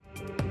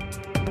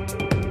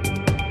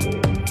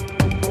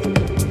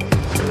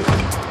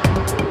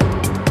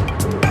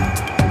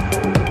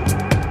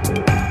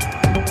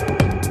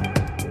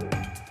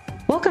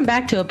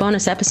back to a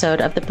bonus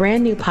episode of the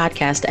brand new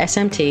podcast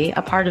SMT,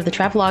 a part of the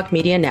Travelogue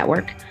Media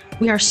Network.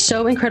 We are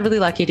so incredibly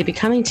lucky to be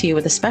coming to you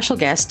with a special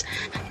guest,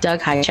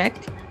 Doug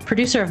Hajicek,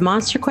 producer of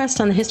Monster Quest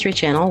on the History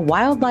Channel,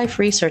 wildlife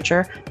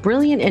researcher,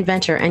 brilliant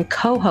inventor, and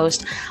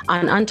co-host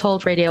on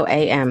Untold Radio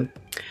AM.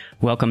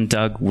 Welcome,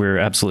 Doug. We're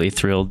absolutely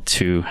thrilled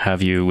to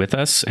have you with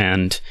us,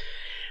 and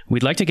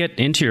we'd like to get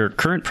into your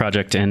current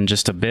project in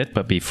just a bit,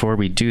 but before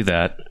we do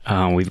that,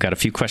 we've got a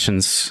few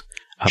questions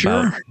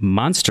about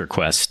Monster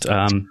Quest.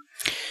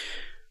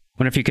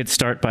 Wonder if you could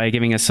start by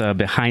giving us a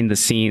behind the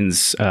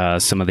scenes,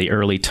 some of the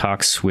early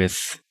talks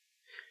with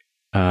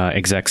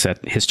execs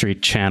at History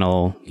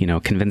Channel,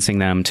 convincing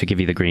them to give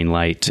you the green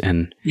light,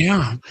 and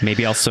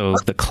maybe also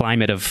the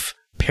climate of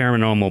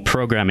paranormal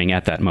programming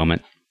at that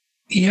moment.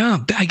 Yeah,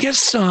 I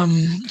guess,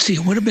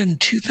 it would have been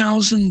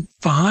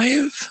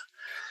 2005.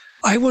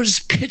 I was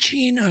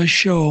pitching a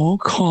show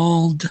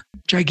called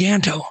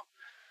Giganto.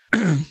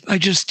 I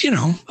just,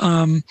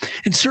 and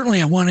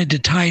certainly I wanted to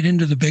tie it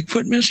into the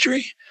Bigfoot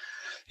mystery.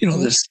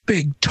 This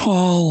big,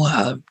 tall,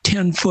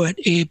 10-foot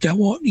ape that,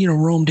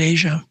 roamed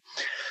Asia.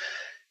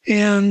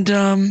 And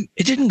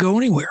it didn't go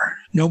anywhere.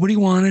 Nobody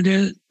wanted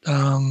it.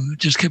 It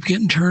just kept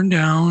getting turned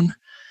down.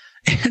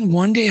 And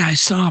one day I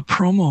saw a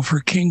promo for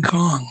King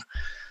Kong,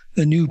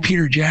 the new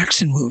Peter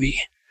Jackson movie.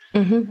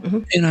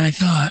 And I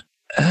thought,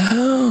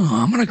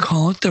 I'm going to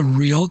call it The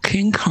Real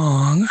King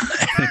Kong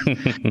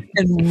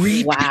and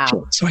read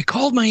it. So I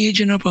called my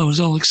agent up. I was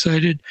all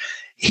excited.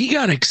 He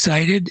got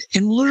excited.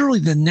 And literally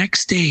the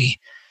next day,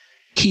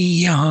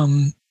 he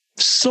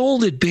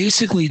sold it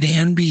basically to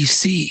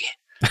NBC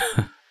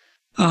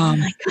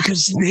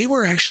because they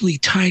were actually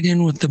tied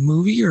in with the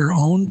movie or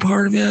owned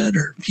part of it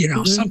or,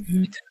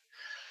 something like that.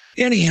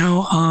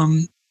 Anyhow,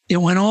 it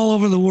went all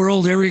over the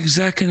world. Every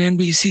exec in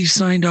NBC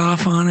signed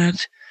off on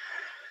it.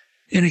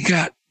 And it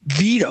got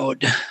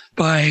vetoed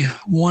by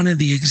one of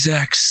the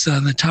execs,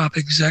 the top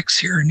execs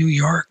here in New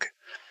York.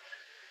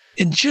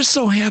 It just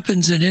so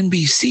happens that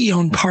NBC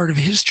owned part of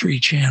History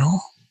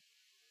Channel.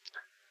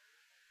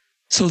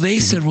 So they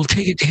said, we'll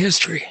take it to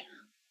History.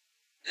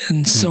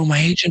 And so my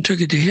agent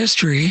took it to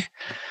History.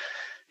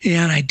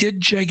 And I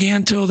did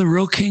Giganto, the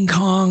Real King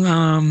Kong,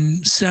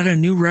 set a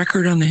new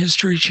record on the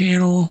History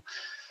Channel.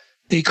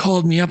 They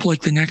called me up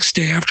like the next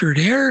day after it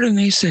aired, and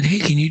they said, hey,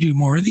 can you do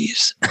more of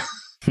these?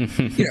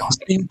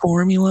 Same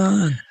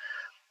formula. And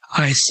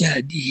I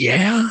said,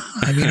 yeah.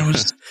 I mean, it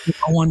was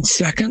 1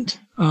 second.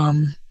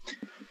 And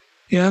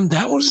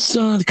that was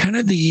kind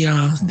of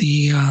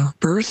the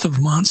birth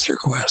of Monster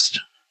Quest.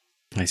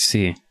 I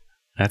see.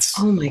 That's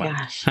oh my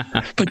gosh.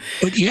 But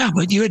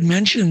you had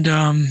mentioned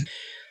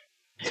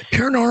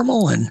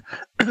paranormal and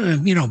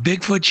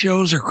Bigfoot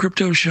shows or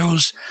crypto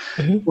shows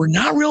were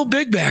not real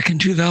big back in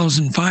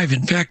 2005.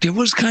 In fact, it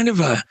was kind of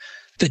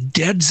the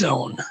dead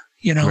zone.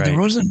 There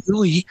wasn't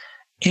really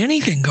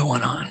anything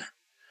going on.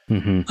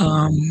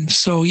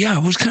 So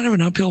it was kind of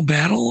an uphill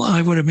battle,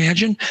 I would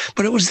imagine.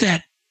 But it was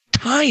that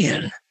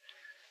tie-in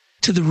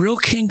to the Real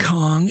King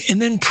Kong,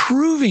 and then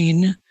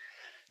proving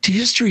to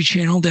History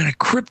Channel that a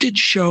cryptid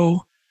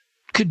show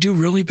could do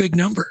really big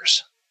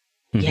numbers.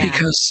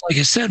 Because, like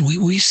I said,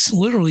 we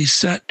literally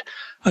set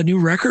a new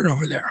record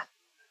over there.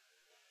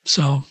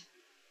 So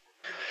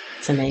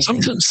it's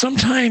amazing.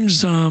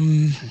 Sometimes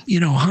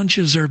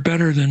hunches are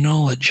better than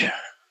knowledge.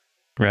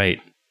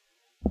 Right.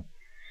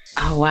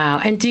 Oh, wow.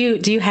 And do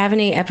you have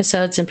any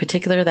episodes in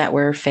particular that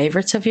were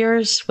favorites of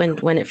yours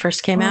when it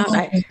first came out?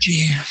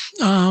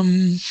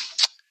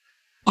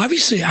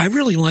 Obviously, I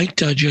really liked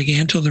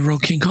Giganto, the Real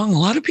King Kong. A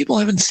lot of people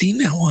haven't seen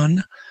that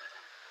one.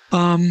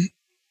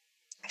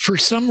 For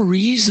some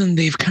reason,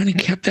 they've kind of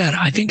kept that.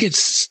 I think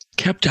it's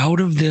kept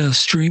out of the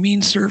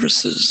streaming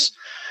services.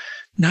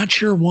 Not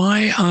sure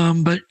why.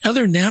 But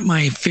other than that,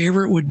 my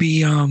favorite would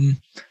be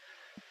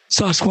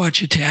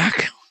Sasquatch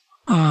Attack.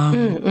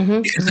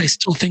 Because I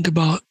still think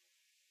about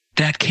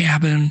that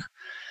cabin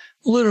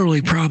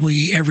literally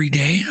probably every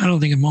day. I don't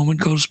think a moment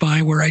goes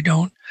by where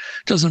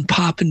doesn't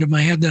pop into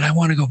my head that I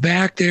want to go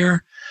back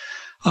there.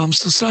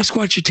 So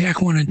Sasquatch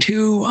Attack 1 and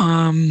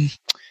 2,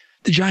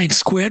 the giant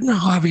squid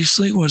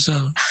obviously was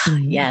a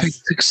big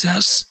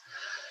success.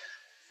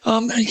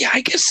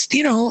 I guess,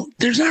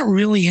 there's not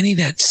really any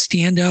that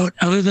stand out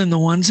other than the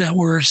ones that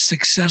were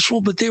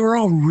successful, but they were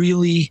all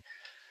really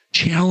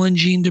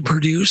challenging to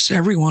produce.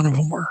 Every one of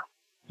them were.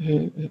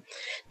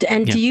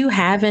 And do you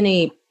have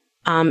any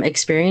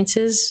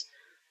experiences,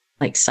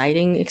 like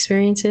sighting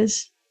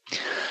experiences?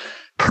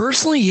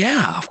 Personally,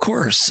 yeah, of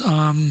course.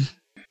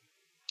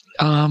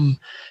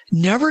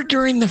 Never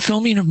during the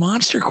filming of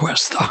Monster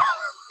Quest, though.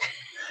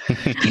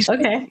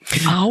 Okay.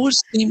 I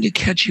always seem to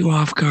catch you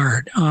off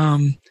guard.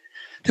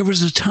 There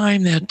was a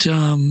time that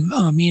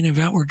me and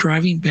Yvette were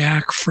driving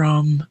back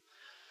from,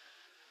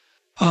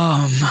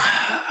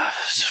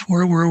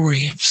 where were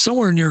we?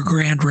 Somewhere near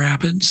Grand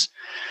Rapids.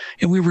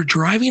 And we were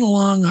driving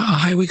along a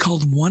highway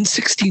called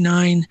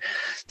 169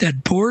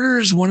 that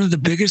borders one of the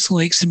biggest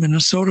lakes in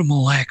Minnesota,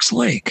 Mille Lacs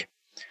Lake.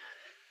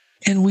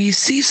 And we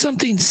see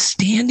something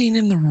standing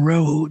in the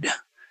road.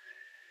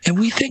 And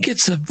we think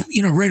it's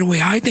right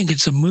away, I think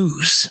it's a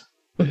moose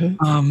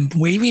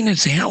waving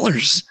its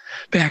antlers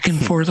back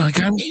and forth.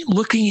 Like I'm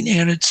looking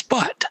at its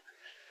butt.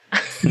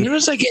 And then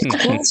as I get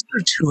closer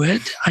to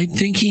it, I'm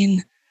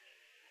thinking,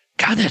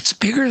 God, that's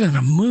bigger than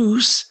a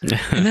moose.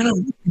 And then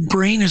my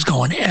brain is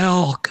going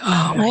elk,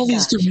 all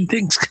these different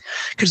things,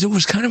 because it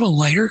was kind of a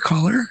lighter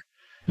color.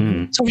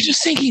 So I was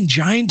just thinking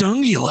giant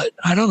ungulate.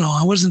 I don't know.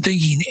 I wasn't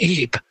thinking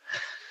ape.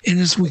 And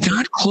as we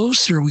got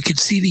closer, we could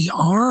see the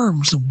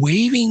arms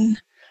waving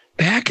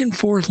back and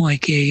forth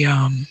like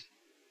a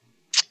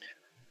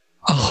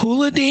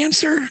hula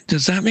dancer.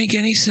 Does that make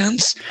any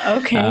sense?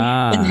 Okay.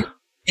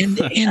 And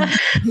the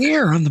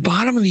hair on the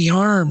bottom of the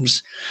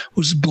arms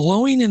was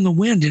blowing in the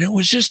wind, and it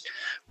was just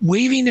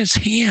waving its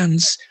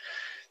hands,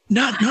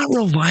 not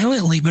real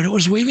violently, but it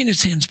was waving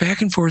its hands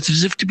back and forth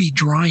as if to be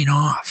drying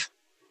off.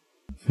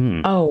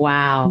 Oh,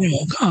 wow.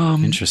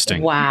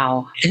 Interesting.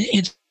 Wow.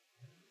 It's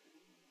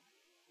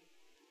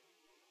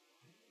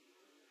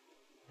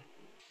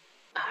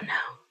Oh,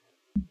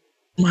 no.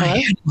 my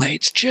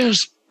headlights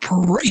just,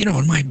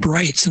 and my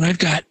brights, and I've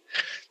got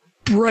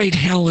bright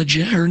not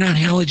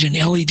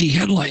LED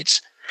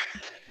headlights.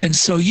 And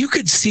so you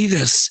could see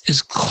this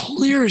as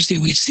clear as day.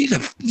 We see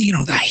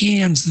the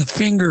hands, the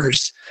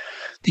fingers,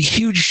 the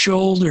huge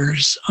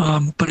shoulders,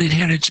 but it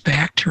had its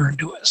back turned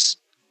to us.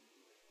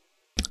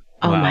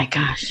 Oh my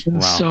gosh. Wow.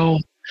 So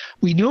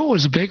we knew it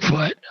was a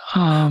Bigfoot.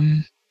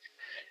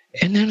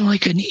 And then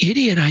like an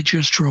idiot, I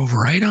just drove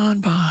right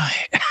on by.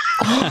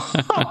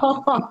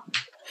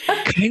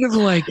 Kind of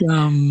like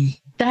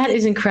that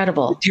is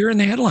incredible. Deer in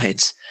the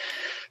headlights.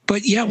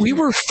 But yeah, we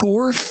were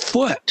 4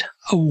 foot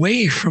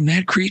away from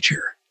that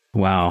creature.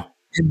 Wow.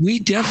 And we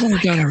definitely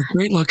got a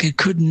great look. It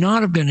could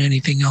not have been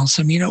anything else.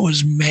 I mean, it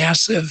was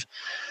massive.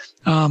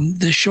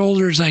 The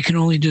shoulders I can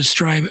only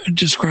describe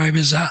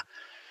as a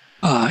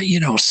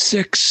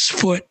 6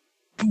 foot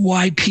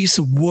wide piece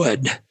of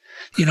wood,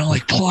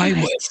 like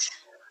plywood.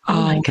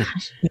 Oh my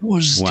gosh. It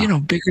was,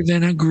 bigger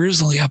than a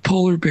grizzly, a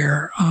polar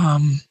bear.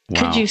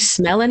 Could you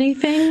smell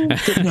anything?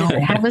 No,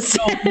 we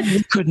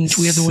couldn't.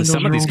 We had the windows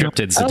Some of these rolled up.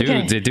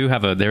 cryptids do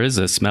there is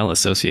a smell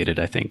associated,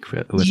 I think,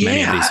 with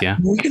many of these. Yeah,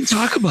 we can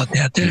talk about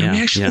that. I'm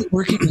actually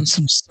working on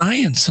some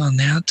science on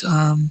that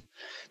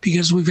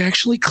because we've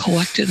actually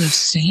collected a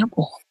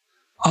sample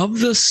of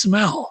the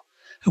smell.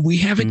 We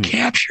have it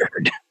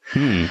captured.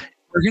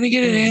 We're going to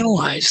get it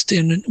analyzed,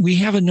 and we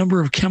have a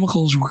number of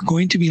chemicals we're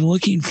going to be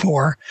looking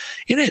for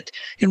in it.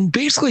 And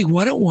basically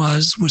what it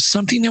was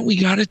something that we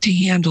got it to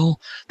handle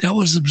that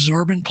was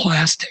absorbent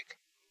plastic.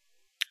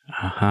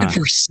 And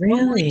for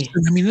some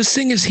reason, I mean, this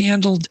thing is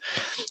handled.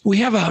 We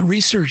have a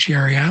research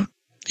area,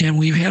 and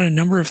we've had a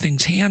number of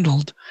things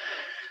handled.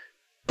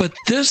 But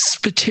this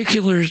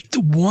particular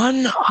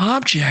one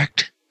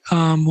object,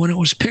 when it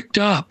was picked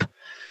up,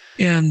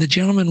 and the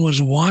gentleman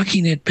was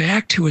walking it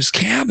back to his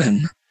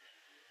cabin,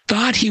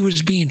 thought he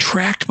was being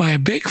tracked by a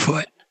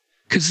Bigfoot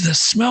because the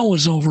smell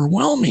was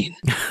overwhelming.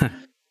 And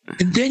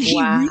then he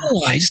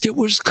realized it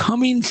was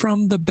coming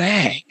from the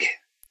bag.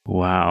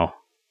 Wow.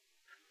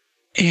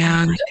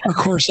 And of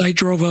course, I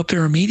drove up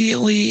there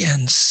immediately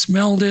and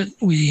smelled it.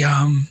 It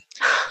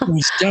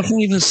was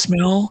definitely the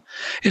smell.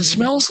 It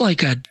smells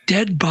like a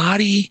dead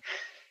body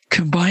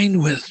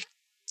combined with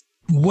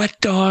wet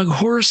dog,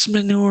 horse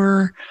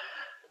manure.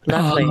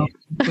 Lovely.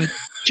 But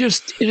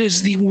just, it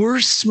is the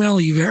worst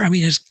smell you've ever,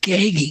 it's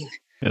gagging.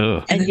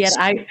 Ugh. And yet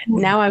I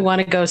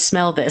want to go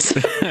smell this.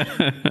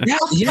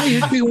 Yeah,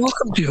 you'd be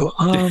welcome to.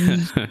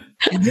 And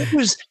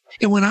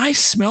when I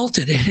smelt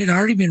it, it had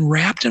already been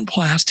wrapped in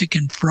plastic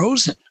and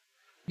frozen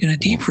in a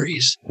deep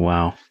freeze.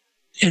 Wow.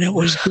 And it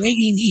was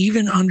gagging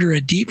even under a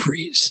deep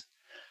freeze.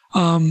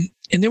 And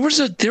there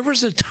was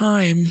a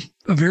time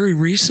very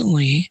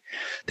recently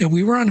that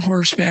we were on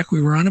horseback.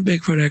 We were on a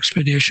Bigfoot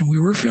expedition. We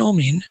were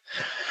filming.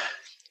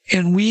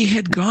 And we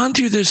had gone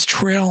through this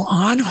trail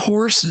on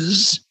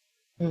horses.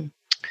 And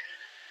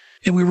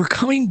we were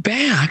coming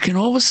back. And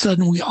all of a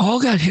sudden, we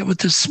all got hit with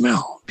the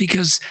smell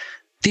because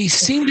they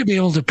seem to be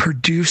able to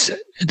produce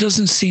it. It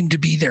doesn't seem to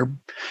be their,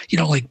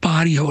 like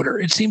body odor.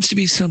 It seems to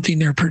be something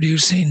they're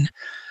producing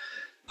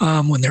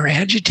when they're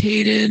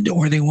agitated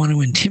or they want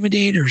to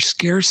intimidate or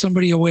scare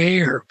somebody away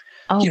or.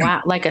 Oh,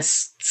 wow. Like a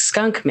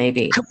skunk,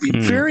 maybe.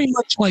 Very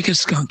much like a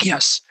skunk,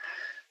 yes.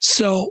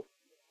 So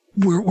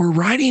we're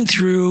riding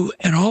through,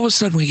 and all of a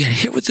sudden we get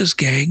hit with this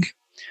gagging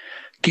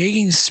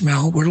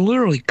smell. We're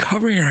literally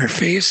covering our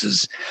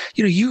faces.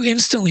 You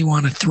instantly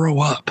want to throw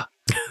up.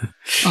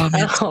 It's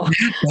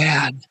that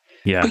bad.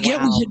 Yeah. But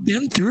yet we had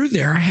been through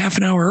there half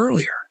an hour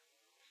earlier.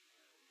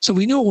 So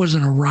we knew it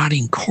wasn't a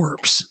rotting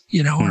corpse,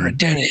 or a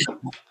dead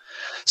animal.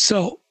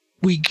 So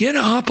we get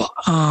up,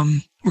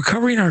 we're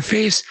covering our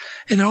face,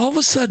 and then all of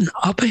a sudden,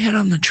 up ahead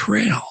on the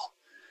trail,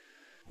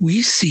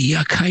 we see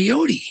a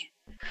coyote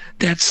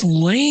that's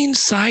laying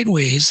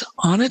sideways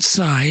on its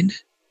side,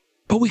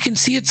 but we can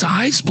see its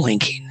eyes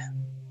blinking.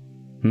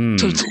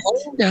 So it's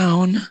laying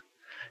down,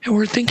 and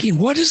we're thinking,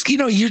 what is,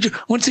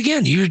 once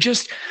again, you're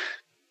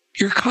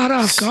caught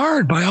off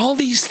guard by all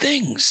these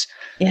things.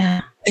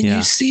 Yeah. And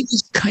you see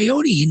this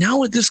coyote.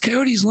 Now this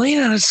coyote's laying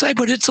on its side,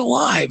 but it's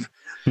alive.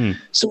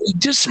 So we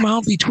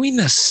dismount between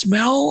the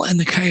smell and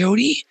the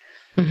coyote.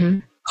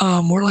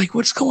 We're like,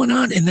 what's going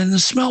on? And then the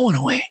smell went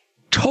away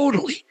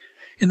totally.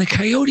 And the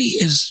coyote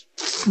is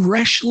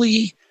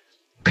freshly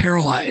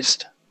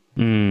paralyzed.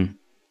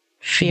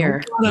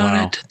 Fear. No blood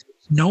on it.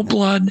 No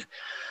blood.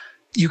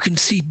 You can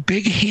see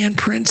big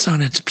handprints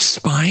on its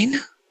spine.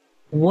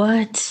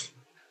 What?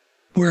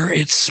 Where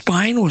its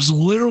spine was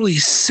literally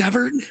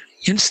severed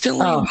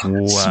instantly.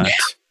 What?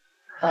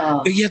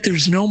 But yet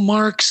there's no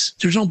marks,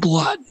 there's no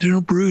blood, there's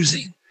no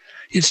bruising.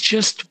 It's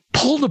just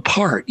pulled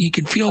apart. You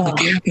can feel the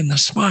gap in the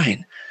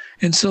spine.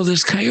 And so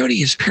this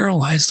coyote is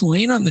paralyzed,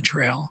 laying on the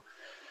trail.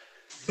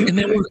 And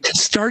then we're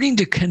starting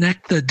to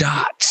connect the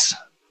dots.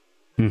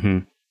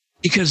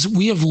 Because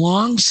we have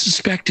long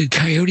suspected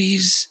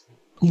coyotes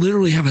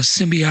literally have a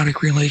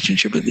symbiotic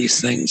relationship with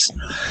these things.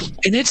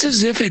 And it's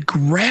as if it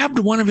grabbed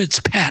one of its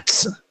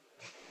pets,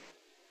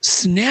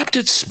 snapped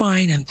its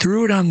spine, and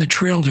threw it on the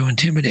trail to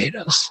intimidate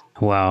us.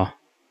 Wow.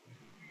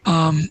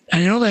 I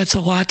know that's a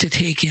lot to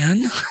take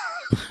in,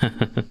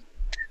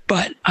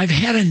 but I've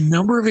had a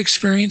number of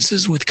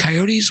experiences with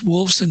coyotes,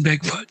 wolves, and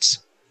Bigfoots.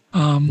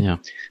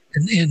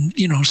 And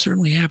you know,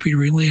 certainly happy to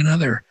relay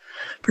another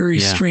very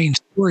strange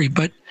story,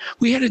 but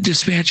we had to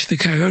dispatch the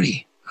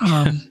coyote.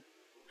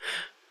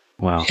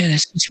 Wow. And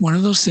it's just one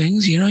of those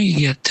things, you know, you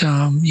get,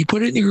 you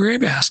put it in your gray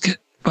basket,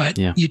 but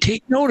you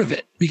take note of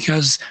it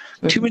because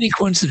too many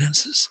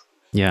coincidences.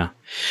 Yeah.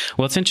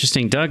 Well, it's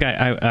interesting, Doug.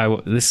 I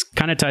this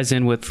kind of ties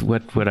in with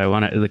what I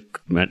want to,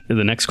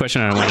 the next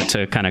question I wanted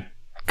to kind of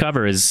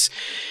cover is,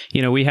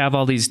 you know, we have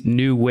all these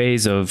new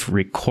ways of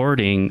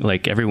recording,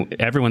 like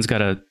everyone's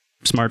got a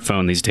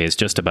smartphone these days,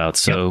 just about.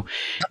 So,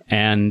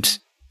 and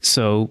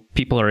so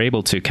people are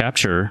able to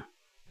capture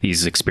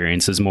these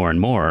experiences more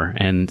and more.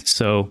 And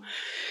so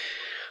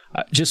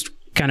just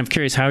kind of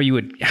curious how you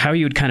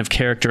would kind of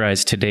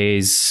characterize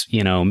today's,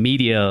 you know,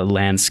 media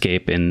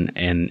landscape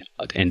in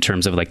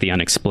terms of like the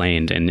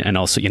unexplained and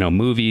also, you know,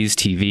 movies,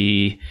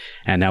 TV,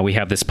 and now we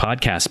have this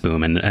podcast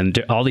boom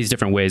and all these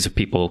different ways of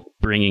people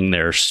bringing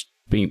their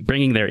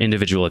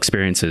individual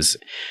experiences.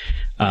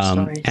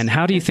 And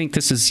how do you think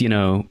this has, you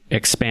know,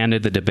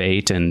 expanded the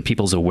debate and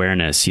people's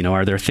awareness? You know,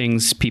 are there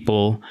things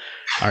people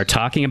are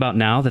talking about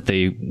now that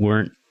they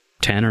weren't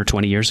 10 or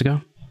 20 years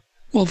ago?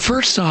 Well,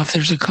 first off,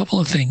 there's a couple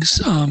of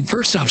things.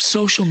 First off,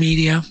 social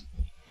media,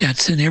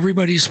 that's in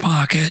everybody's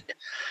pocket,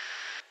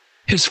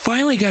 has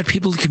finally got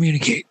people to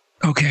communicate,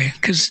 okay?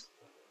 Because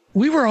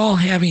we were all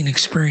having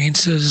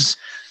experiences,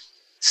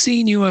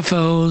 seeing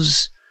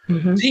UFOs,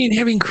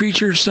 having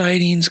creature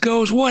sightings,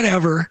 ghosts,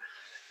 whatever,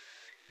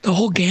 the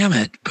whole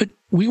gamut, but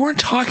we weren't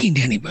talking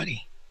to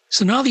anybody.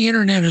 So now the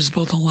internet has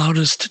both allowed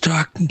us to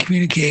talk and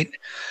communicate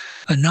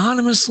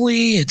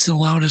anonymously. It's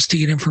allowed us to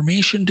get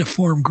information, to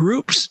form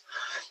groups.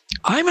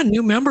 I'm a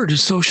new member to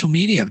social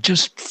media,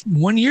 just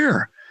 1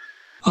 year,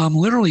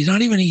 literally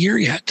not even a year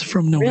yet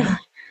from November.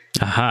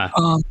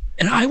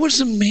 And I was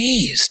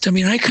amazed. I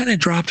mean, I kind of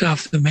dropped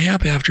off the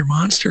map after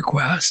Monster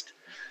Quest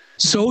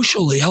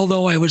socially,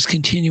 although I was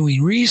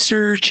continuing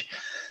research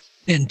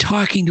and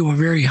talking to a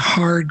very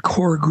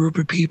hardcore group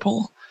of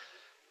people.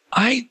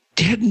 I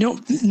had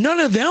none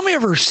of them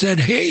ever said,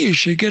 hey, you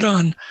should get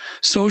on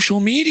social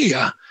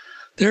media.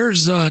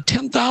 There's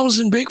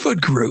 10,000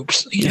 Bigfoot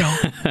groups, you know.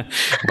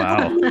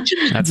 Wow.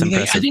 That's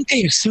impressive. I think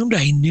they assumed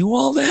I knew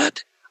all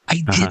that.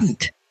 I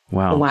didn't.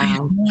 Wow. I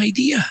had no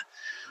idea.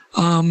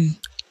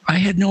 I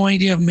had no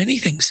idea of many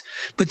things.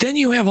 But then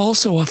you have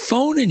also a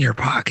phone in your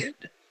pocket.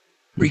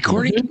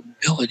 Recording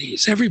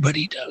capabilities.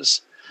 Everybody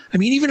does. I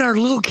mean, even our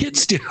little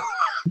kids do.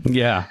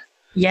 Yeah.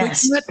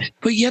 Yes.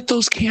 But yet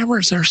those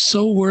cameras are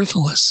so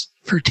worthless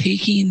for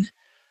taking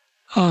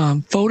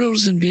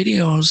photos and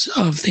videos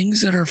of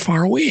things that are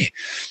far away,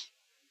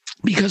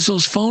 because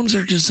those phones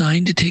are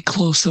designed to take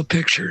close-up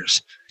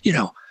pictures, you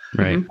know,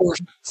 or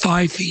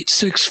 5 feet,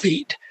 6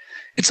 feet.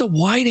 It's a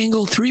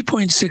wide-angle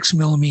 3.6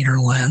 millimeter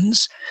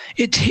lens.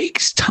 It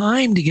takes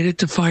time to get it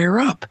to fire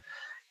up.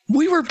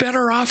 We were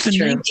better off in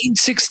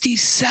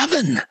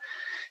 1967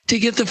 to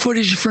get the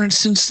footage, for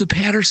instance, the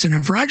Patterson.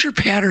 If Roger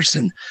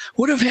Patterson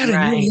would have had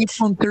a new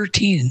iPhone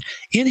 13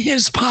 in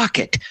his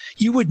pocket,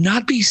 you would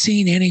not be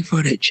seeing any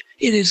footage.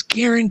 It is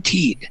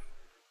guaranteed.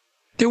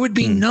 There would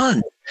be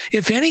none.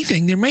 If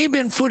anything, there may have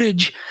been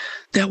footage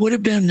that would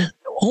have been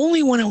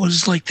only when it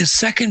was like the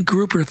second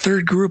group or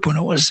third group, when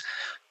it was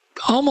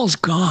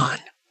almost gone,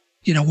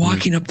 you know,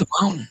 walking up the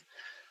mountain.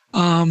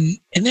 And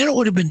then it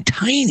would have been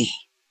tiny,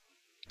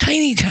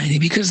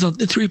 because the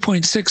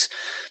 3.6,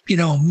 you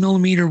know,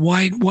 millimeter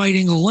wide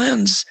angle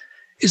lens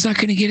is not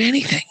going to get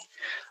anything.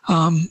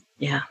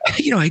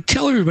 You know, I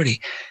tell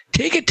everybody,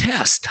 take a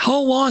test how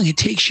long it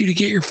takes you to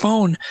get your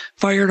phone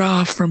fired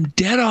off from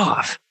dead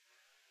off.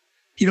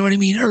 You know what I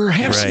mean? Or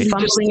have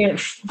somebody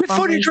just put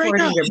footage right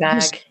now your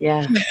bag.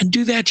 And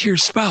do that to your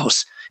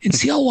spouse and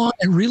see how long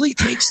it really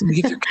takes them to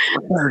get their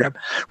camera fired up.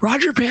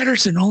 Roger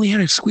Patterson only had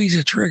to squeeze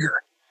a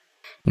trigger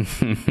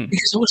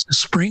because it was a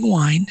spring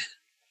wind,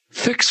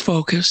 fixed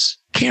focus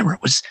camera.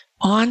 It was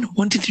on,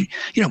 1, 2, 3,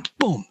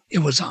 boom, it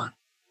was on.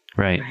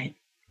 Right.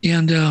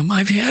 And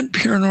I've had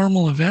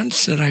paranormal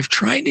events that I've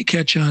tried to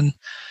catch on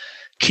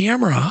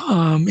camera,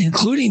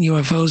 including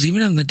UFOs,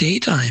 even in the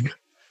daytime.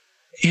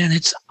 And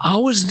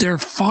they're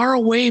far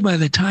away by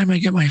the time I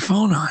get my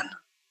phone on.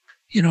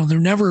 They're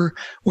never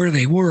where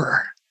they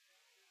were.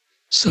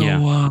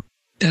 So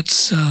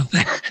that's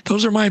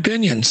those are my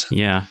opinions.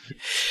 Yeah.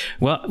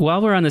 Well,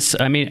 while we're on this,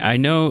 I mean, I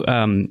know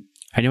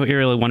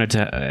Ariel wanted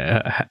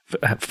to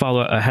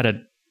follow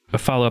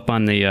up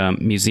on the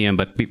museum,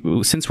 but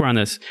since we're on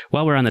this,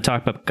 while we're on the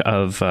topic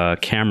of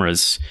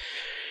cameras,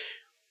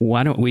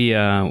 why don't we?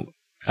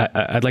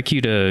 I'd like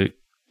you to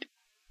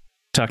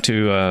talk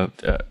to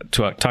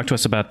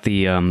us about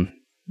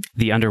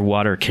the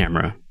underwater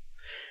camera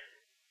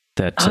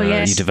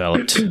that you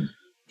developed.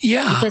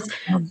 Yeah,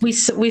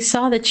 because we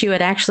saw that you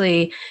had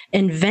actually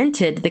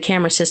invented the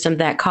camera system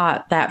that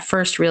caught that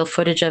first real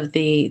footage of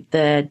the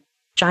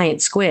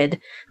giant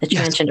squid that you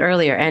mentioned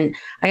earlier, and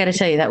I got to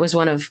tell you, that was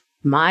one of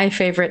my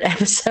favorite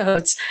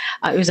episodes.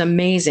 It was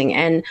amazing.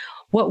 And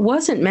what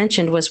wasn't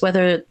mentioned was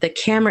whether the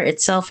camera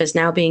itself is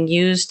now being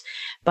used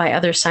by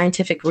other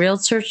scientific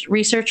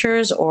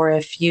researchers, or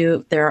if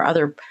there are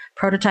other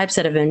prototypes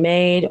that have been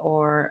made,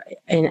 or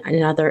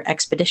in other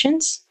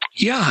expeditions.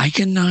 Yeah, I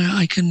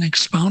can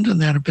expound on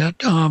that a bit.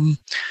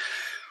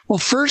 Well,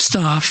 first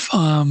off,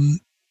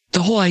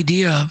 the whole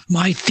idea,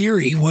 my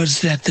theory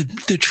was that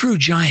the true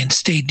giants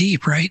stayed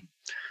deep, right?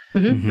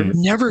 Mm-hmm.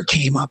 Never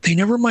came up. They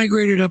never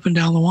migrated up and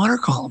down the water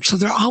column. So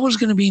they're always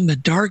going to be in the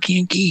dark,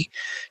 inky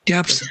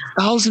depths,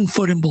 1,000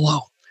 foot and below.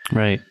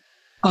 Right.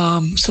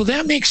 So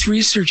that makes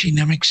researching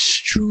them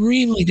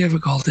extremely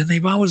difficult. And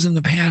they've always in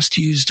the past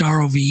used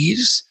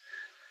ROVs.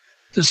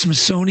 The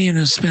Smithsonian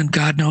has spent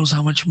God knows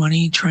how much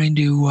money trying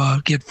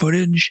to get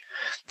footage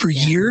for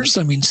years.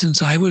 I mean,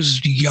 since I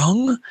was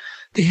young,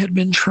 they had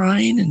been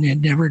trying and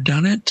had never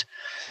done it.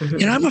 Mm-hmm.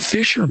 And I'm a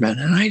fisherman,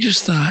 and I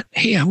just thought,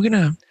 hey, I'm going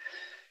to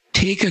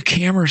take a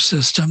camera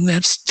system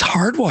that's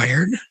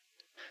hardwired.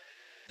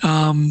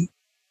 I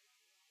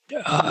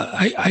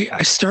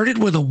started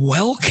with a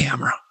well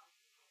camera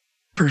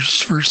for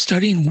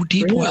studying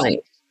deep wells.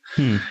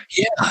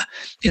 Yeah,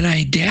 and I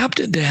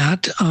adapted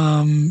that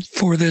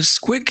for the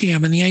squid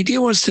cam, and the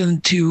idea was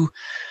then to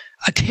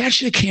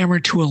attach the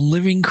camera to a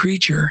living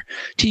creature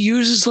to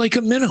use as like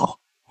a minnow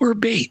or a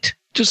bait,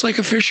 just like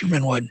a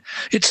fisherman would.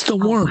 It's the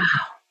worm. Wow.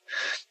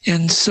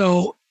 And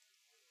so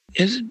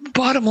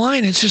bottom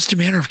line, it's just a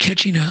matter of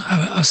catching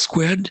a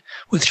squid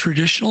with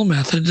traditional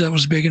methods that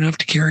was big enough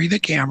to carry the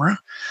camera,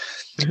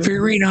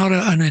 figuring out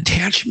an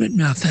attachment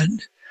method,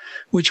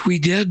 which we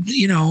did,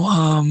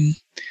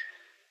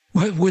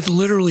 with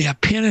literally a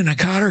pin and a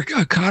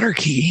cotter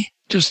key,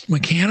 just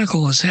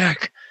mechanical as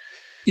heck,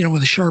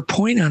 with a sharp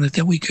point on it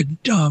that we could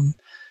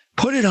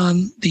put it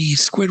on the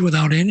squid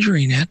without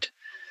injuring it,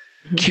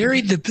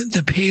 carried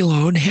the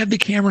payload, had the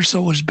camera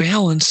so it was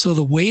balanced so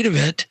the weight of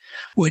it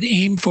would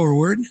aim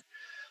forward,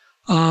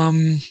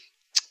 and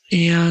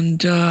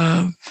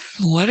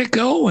let it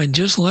go and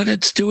just let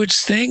it do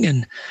its thing.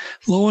 And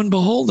lo and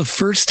behold, the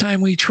first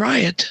time we try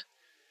it,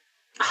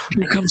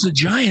 here comes a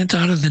giant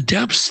out of the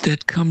depths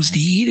that comes to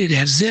eat it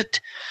as it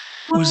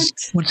was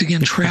once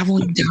again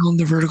traveling down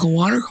the vertical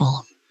water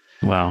column.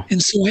 Wow.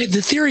 And so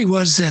the theory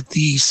was that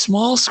the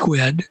smaller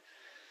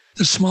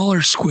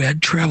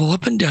squid travel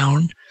up and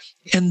down,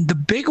 and the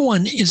big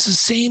one is the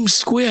same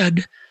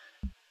squid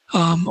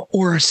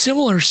or a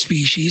similar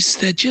species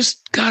that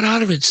just got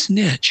out of its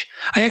niche.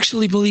 I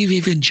actually believe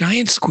even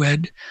giant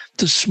squid,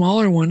 the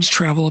smaller ones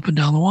travel up and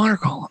down the water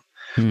column,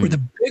 where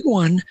the big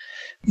one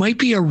might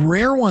be a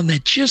rare one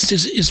that just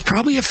is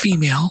probably a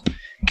female,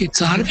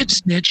 gets out of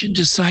its niche and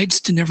decides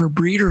to never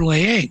breed or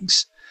lay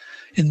eggs.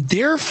 And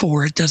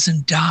therefore it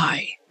doesn't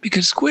die,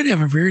 because squid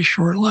have a very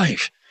short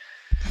life.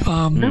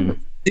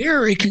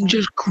 There it can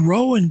just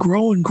grow and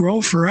grow and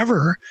grow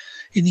forever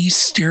in these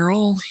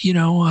sterile,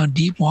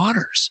 deep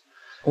waters.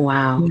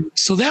 Wow.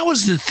 So that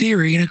was the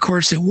theory. And of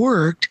course it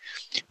worked.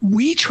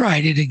 We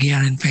tried it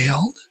again and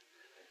failed.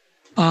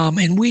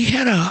 And we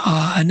had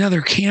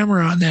another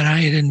camera that I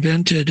had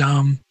invented,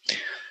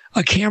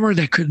 a camera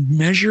that could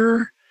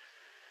measure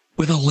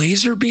with a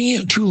laser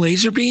beam, 2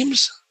 laser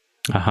beams.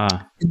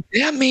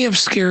 That may have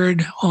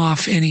scared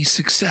off any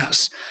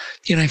success.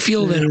 And I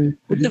feel that if we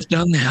wouldn't have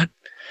done that,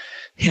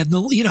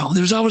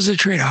 there's always a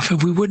trade-off.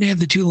 If we wouldn't have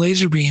the 2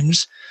 laser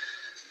beams,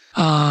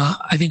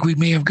 I think we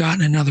may have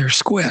gotten another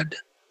squid,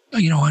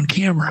 on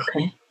camera.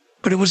 Okay.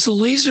 But it was the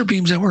laser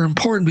beams that were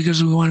important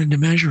because we wanted to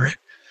measure it.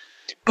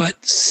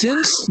 But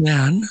since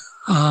then,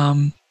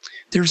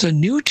 there's a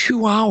new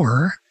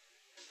 2-hour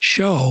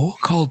show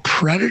called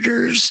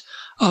Predators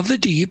of the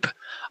Deep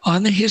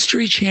on the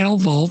History Channel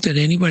Vault that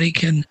anybody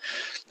can,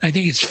 I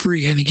think it's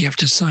free. I think you have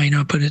to sign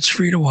up, but it's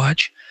free to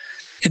watch.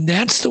 And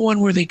that's the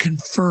one where they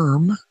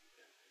confirm,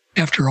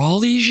 after all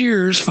these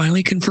years,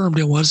 finally confirmed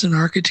it was an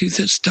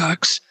Architeuthis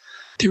dux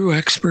through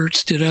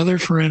experts, did other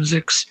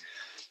forensics,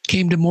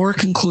 came to more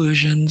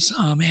conclusions,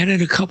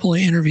 added a couple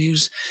of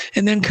interviews,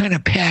 and then kind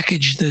of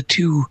packaged the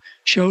 2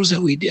 shows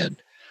that we did.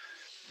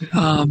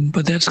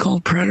 But that's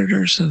called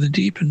Predators of the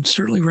Deep, and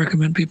certainly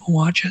recommend people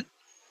watch it.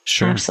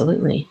 Sure.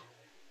 Absolutely.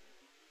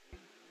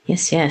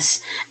 Yes,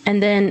 yes.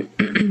 And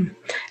then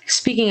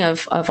speaking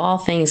of all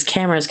things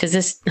cameras, because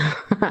this,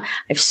 I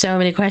have so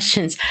many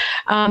questions.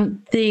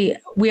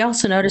 We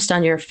also noticed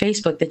on your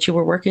Facebook that you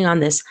were working on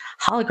this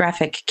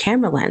holographic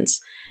camera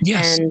lens.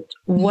 Yes. And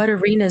what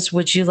arenas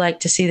would you like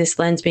to see this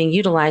lens being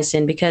utilized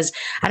in? Because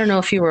I don't know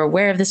if you were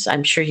aware of this.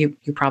 I'm sure you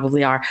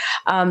probably are,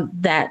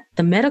 that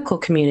the medical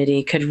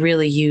community could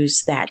really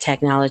use that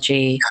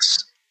technology.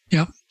 Yes.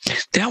 Yep.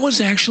 That was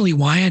actually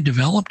why I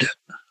developed it.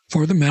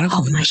 For the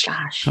medical industry. Oh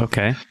my gosh.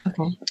 Okay.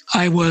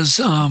 I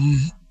was,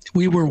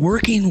 we were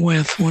working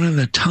with one of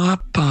the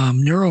top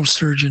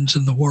neurosurgeons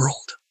in the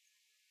world.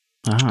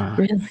 Ah.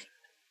 Really?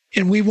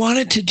 And we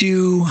wanted to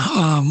do,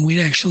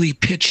 we'd actually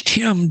pitched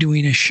him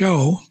doing a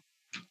show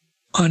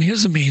on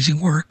his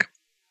amazing work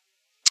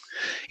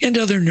and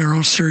other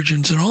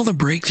neurosurgeons and all the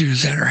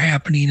breakthroughs that are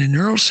happening in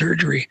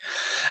neurosurgery.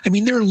 I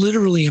mean, they're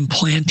literally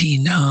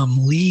implanting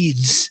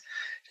leads,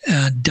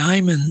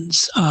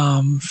 diamonds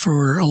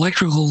for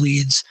electrical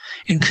leads,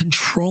 and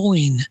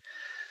controlling,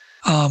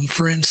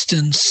 for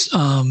instance,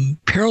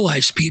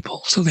 paralyzed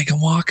people so they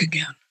can walk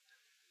again.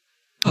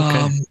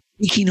 Okay.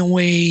 Taking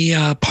away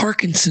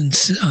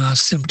Parkinson's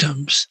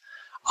symptoms,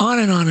 on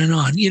and on and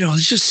on. You know,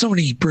 there's just so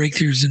many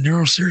breakthroughs in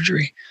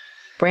neurosurgery.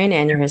 Brain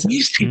aneurysm.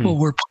 These people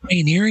were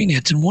pioneering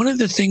it. And one of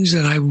the things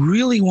that I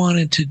really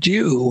wanted to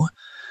do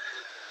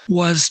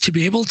was to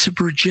be able to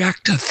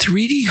project a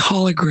 3D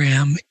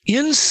hologram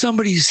in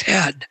somebody's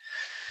head.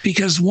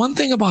 Because one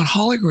thing about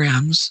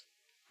holograms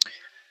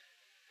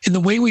and the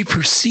way we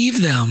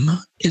perceive them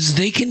is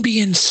they can be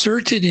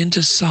inserted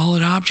into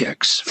solid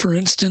objects. For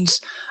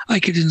instance, I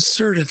could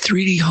insert a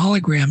 3D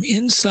hologram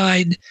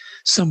inside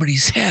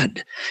somebody's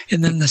head,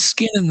 and then the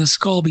skin and the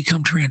skull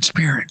become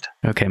transparent.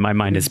 Okay, my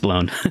mind is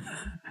blown.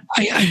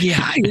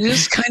 Yeah, it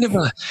is kind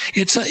of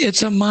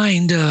it's a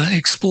mind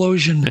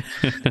explosion.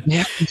 It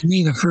happened to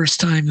me the first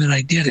time that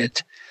I did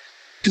it.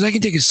 Because I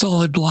can take a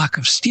solid block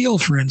of steel,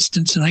 for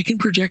instance, and I can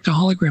project a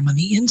hologram on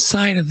the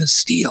inside of the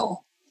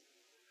steel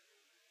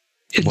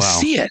and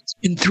see it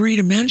in 3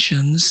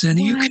 dimensions. And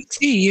you can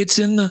see it's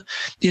in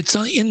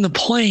the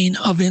plane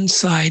of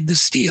inside the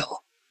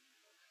steel.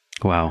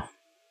 Wow.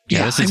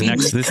 Yeah, this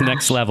is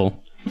next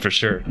level for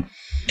sure.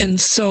 And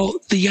so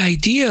the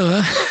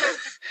idea...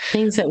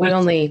 Things that we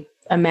only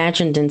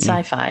imagined in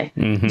sci-fi.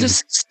 Mm-hmm.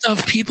 This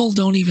stuff people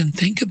don't even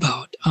think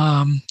about.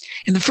 And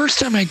the first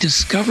time I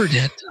discovered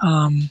it,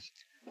 I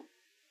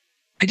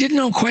didn't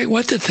know quite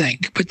what to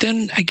think. But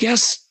then I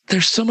guess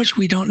there's so much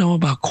we don't know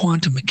about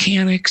quantum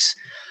mechanics,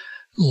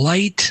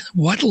 light,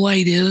 what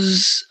light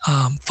is,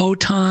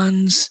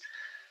 photons,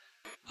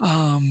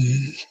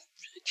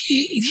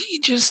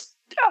 just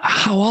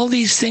how all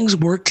these things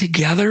work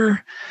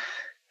together.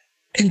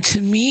 And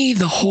to me,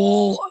 the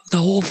whole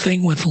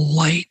thing with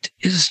light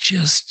is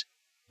just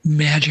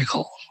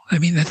magical. I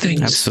mean, the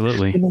things,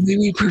 absolutely, the way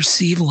we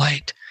perceive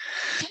light.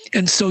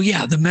 And so,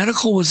 yeah, the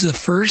medical was the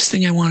first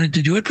thing I wanted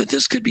to do it, but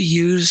this could be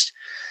used,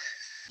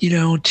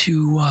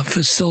 to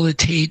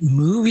facilitate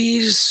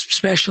movies,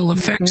 special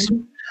effects,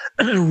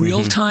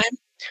 real time,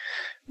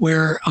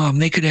 where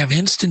they could have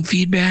instant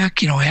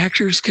feedback.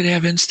 Actors could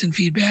have instant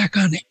feedback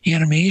on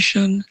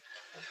animation.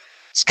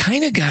 It's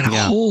kind of got a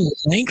whole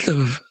length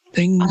of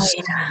things.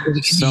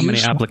 So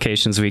many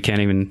applications we can't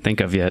even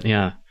think of yet.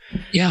 Yeah.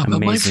 Yeah.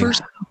 But my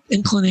first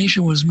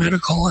inclination was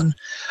medical, and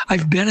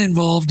I've been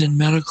involved in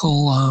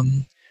medical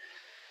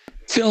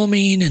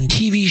filming and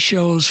TV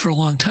shows for a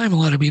long time. A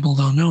lot of people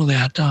don't know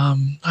that.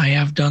 I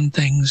have done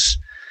things,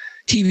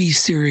 TV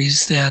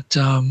series that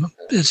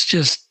it's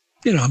just,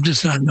 I'm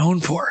just not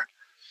known for.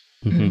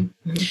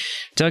 Mm-hmm.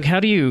 Doug,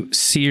 how do you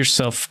see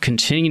yourself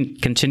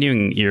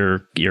continuing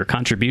your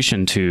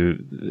contribution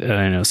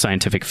to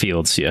scientific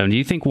fields? Do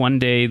you think one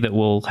day that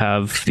we'll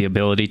have the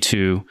ability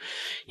to,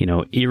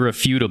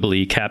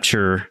 irrefutably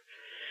capture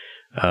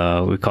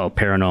we call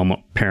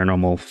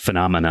paranormal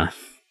phenomena?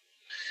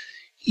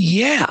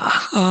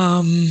 Yeah.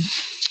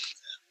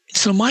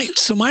 So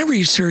my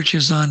research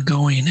is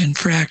ongoing. In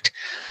fact,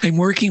 I'm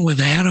working with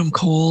Adam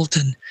Colt,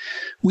 and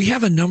we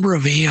have a number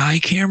of AI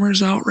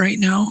cameras out right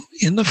now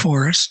in the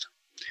forest.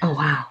 Oh,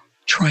 wow.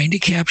 Trying to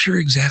capture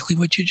exactly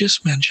what you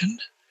just mentioned.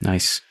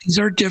 Nice. These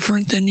are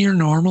different than your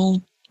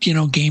normal,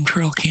 game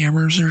trail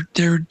cameras, or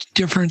they're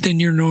different than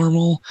your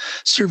normal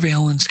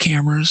surveillance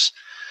cameras.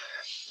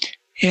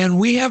 And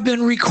we have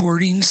been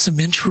recording some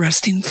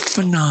interesting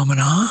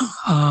phenomena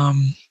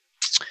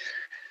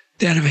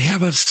that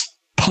have us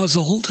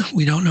puzzled.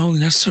 We don't know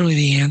necessarily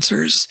the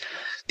answers.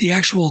 The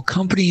actual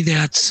company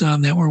that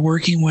we're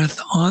working with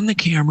on the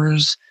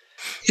cameras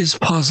is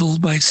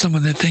puzzled by some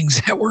of the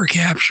things that we're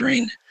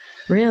capturing.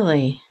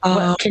 Really?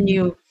 Can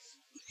you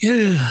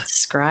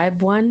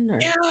describe one? Or?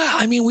 Yeah,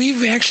 I mean,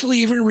 we've actually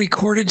even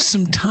recorded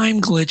some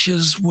time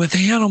glitches with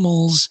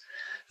animals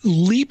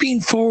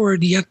leaping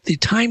forward, yet the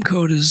time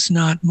code is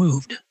not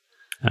moved.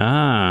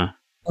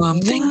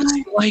 Things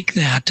like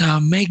that,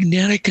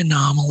 magnetic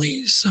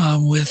anomalies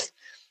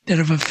that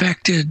have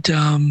affected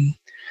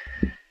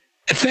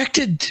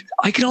affected,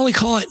 I can only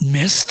call it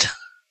mist.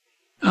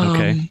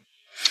 Okay.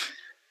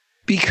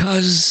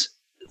 Because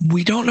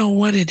we don't know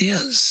what it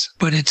is,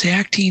 but it's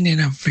acting in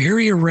a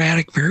very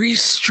erratic, very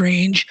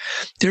strange.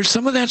 There's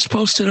some of that's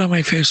posted on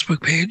my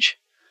Facebook page.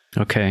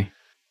 Okay.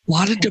 A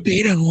lot of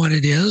debate on what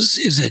it is.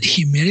 Is it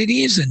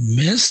humidity? Is it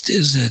mist?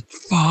 Is it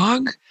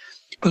fog?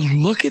 But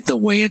look at the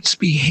way it's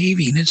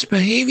behaving. It's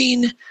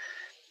behaving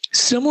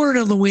similar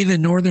to the way the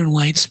Northern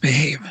Lights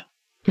behave.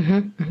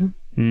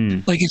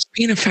 Like it's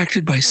being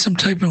affected by some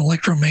type of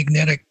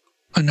electromagnetic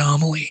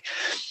anomaly.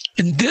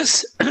 And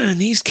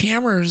these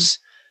cameras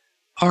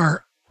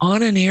are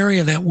on an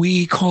area that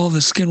we call the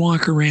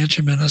Skinwalker Ranch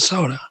in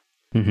Minnesota.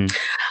 So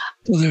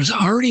there's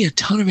already a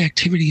ton of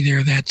activity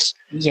there that's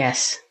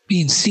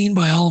being seen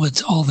by all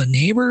the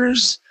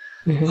neighbors,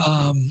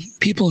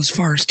 people as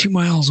far as 2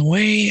 miles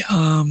away.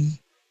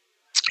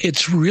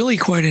 It's really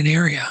quite an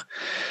area.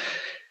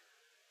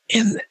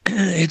 And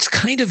it's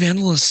kind of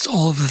endless,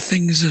 all of the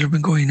things that have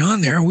been going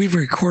on there. We've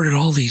recorded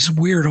all these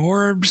weird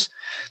orbs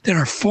that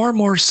are far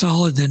more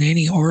solid than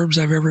any orbs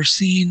I've ever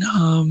seen.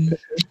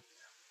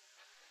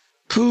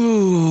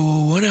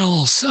 What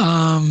else?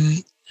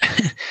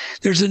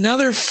 There's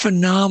another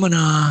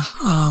phenomena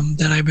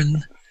that I've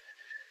been,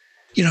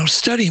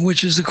 studying,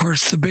 which is, of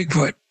course, the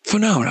Bigfoot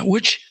phenomena,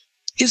 which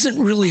isn't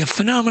really a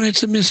phenomenon.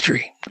 It's a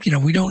mystery.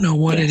 We don't know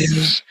what it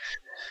is.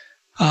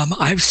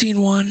 I've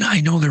seen one. I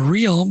know they're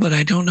real, but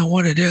I don't know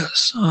what it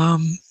is.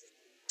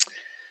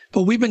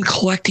 But we've been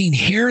collecting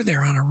hair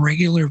there on a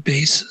regular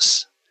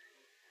basis.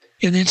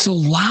 And it's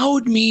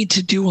allowed me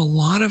to do a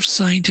lot of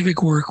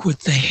scientific work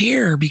with the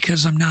hair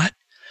because I'm not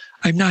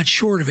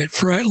short of it.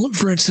 For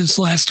instance,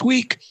 last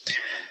week,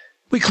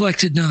 we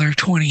collected another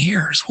 20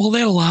 hairs. Well,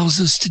 that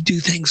allows us to do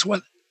things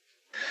with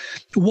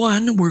it.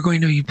 One, we're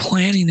going to be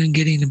planning on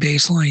getting the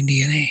baseline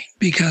DNA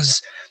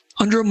because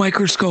under a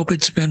microscope,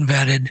 it's been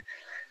vetted.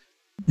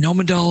 No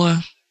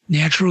medulla,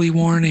 naturally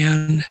worn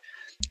in,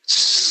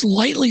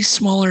 slightly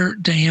smaller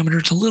diameter.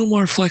 It's a little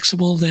more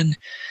flexible than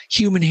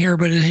human hair,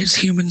 but it has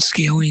human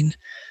scaling.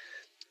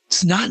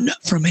 It's not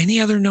from any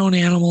other known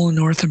animal in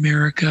North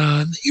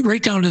America,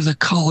 right down to the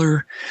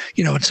color.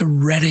 It's a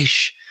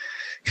reddish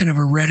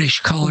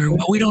color.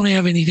 Well, we don't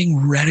have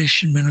anything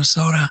reddish in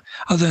Minnesota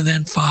other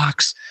than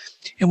fox.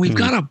 And we've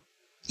got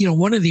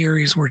one of the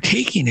areas we're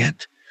taking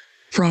it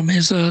from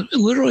is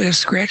literally a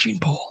scratching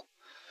pole,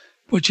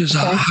 which is a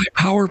high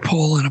power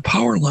pole and a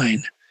power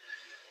line.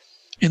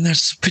 And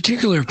this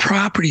particular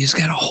property has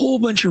got a whole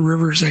bunch of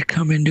rivers that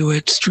come into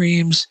it,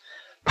 streams,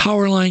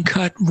 power line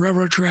cut,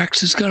 railroad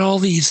tracks. It's got all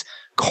these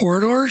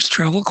corridors,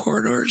 travel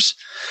corridors,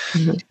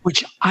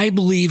 which I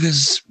believe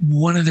is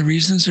one of the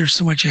reasons there's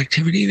so much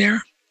activity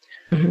there.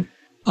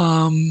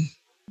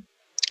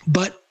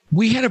 But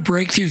we had a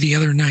breakthrough the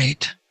other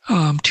night,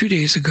 2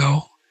 days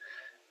ago.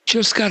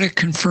 Just got it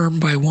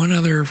confirmed by one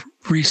other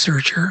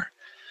researcher.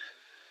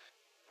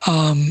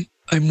 I'm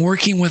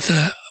working with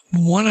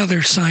one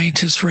other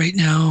scientist right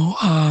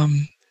now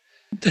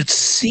that's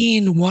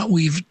seen what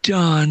we've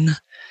done.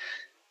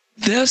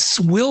 This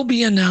will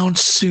be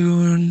announced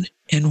soon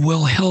and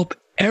will help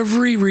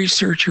every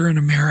researcher in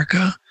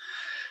America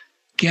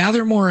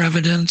gather more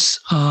evidence.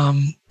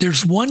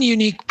 There's one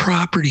unique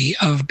property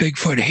of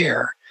Bigfoot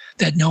hair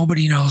that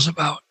nobody knows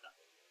about,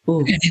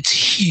 and it's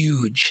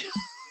huge.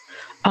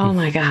 Oh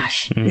my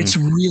gosh. It's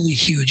really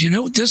huge.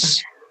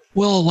 This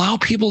will allow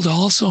people to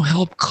also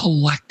help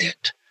collect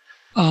it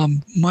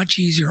much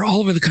easier all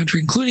over the country,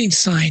 including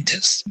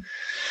scientists.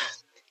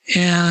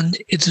 And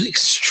it's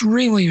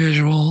extremely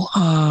visual.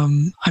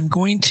 I'm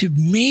going to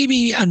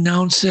maybe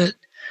announce it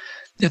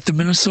at the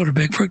Minnesota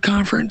Bigfoot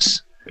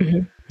Conference,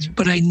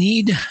 but I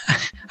need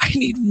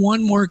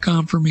one more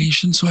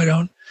confirmation so I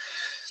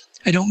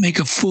don't make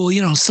a fool.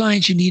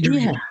 Science, you need to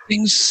read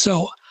things.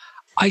 So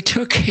I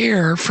took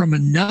hair from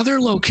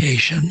another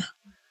location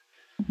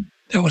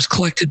that was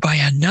collected by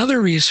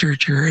another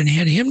researcher and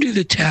had him do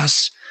the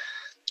tests,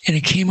 and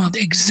it came out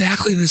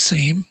exactly the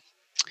same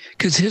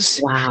because his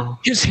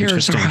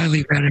hairs are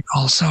highly vetted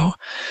also.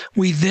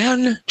 We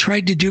then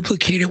tried to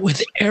duplicate it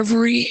with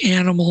every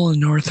animal in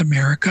North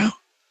America.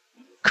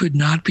 Could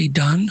not be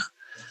done,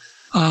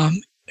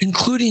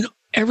 including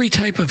every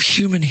type of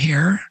human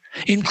hair,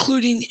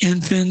 including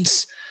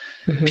infants,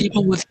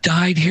 people with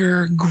dyed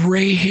hair,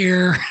 gray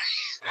hair,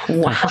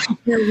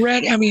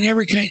 red. I mean,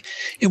 every kind.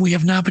 And we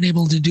have not been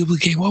able to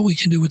duplicate what we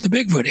can do with the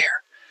Bigfoot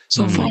hair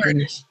so far.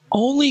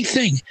 Only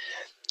thing,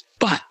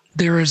 but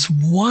there's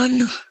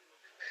one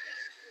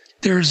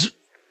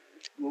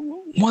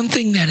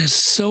thing that is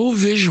so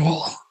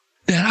visual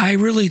that I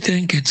really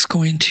think it's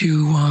going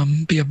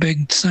to be a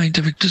big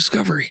scientific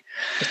discovery.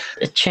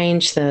 It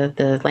changed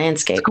the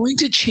landscape. It's going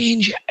to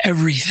change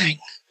everything.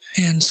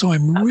 And so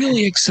I'm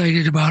really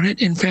excited about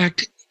it. In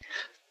fact,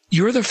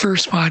 you're the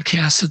first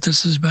podcast that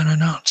this has been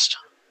announced.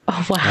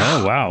 Oh, wow.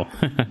 Oh, wow.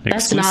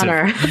 That's an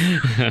honor.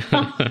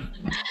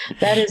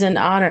 That is an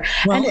honor.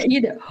 Well,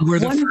 and, we're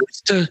the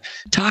first to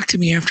talk to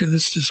me after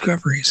this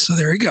discovery. So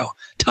there you go.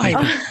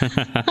 Timing.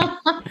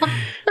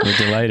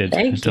 We're delighted.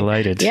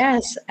 Delighted.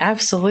 Yes,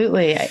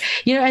 absolutely.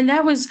 And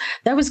that was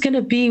going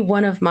to be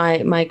one of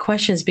my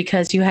questions,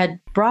 because you had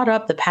brought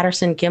up the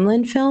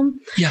Patterson-Gimlin film.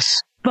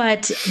 Yes.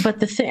 But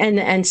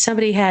and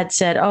somebody had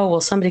said, oh,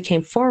 well, somebody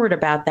came forward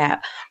about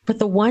that. But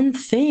the one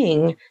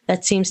thing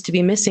that seems to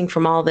be missing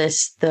from all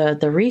this,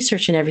 the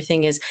research and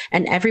everything is,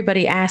 and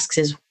everybody asks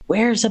is,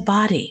 where's a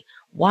body?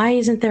 Why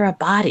isn't there a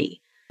body?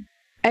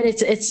 And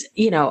it's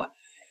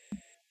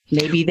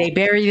maybe they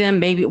bury them.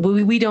 Maybe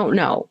we don't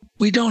know.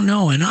 We don't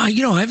know. And I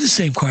have the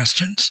same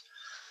questions.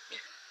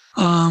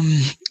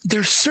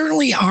 There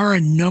certainly are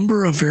a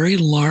number of very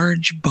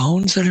large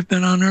bones that have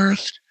been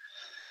unearthed.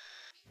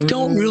 We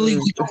don't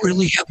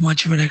really have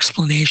much of an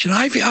explanation.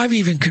 I've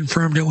even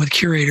confirmed it with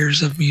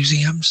curators of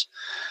museums.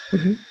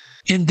 Mm-hmm.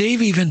 And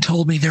they've even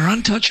told me they're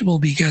untouchable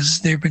because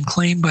they've been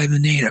claimed by the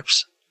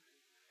natives.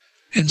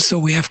 And so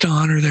we have to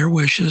honor their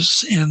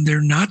wishes, and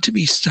they're not to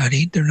be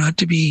studied. They're not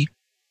to be,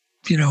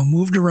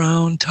 moved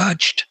around,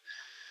 touched.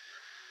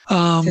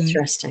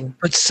 Interesting.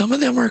 But some of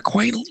them are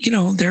quite,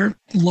 they're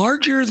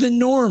larger than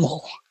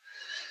normal.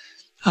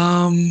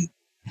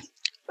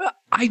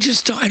 I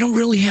don't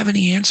really have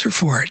any answer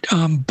for it.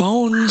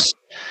 Bones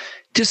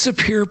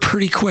disappear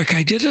pretty quick.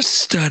 I did a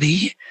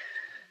study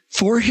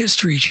for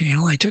History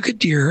Channel. I took a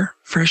deer,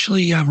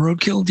 freshly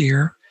roadkill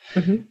deer.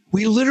 Mm-hmm.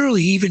 We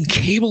literally even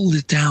cabled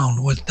it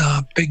down with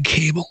big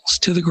cables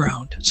to the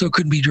ground so it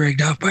couldn't be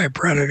dragged off by a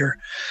predator.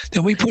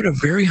 Then we put a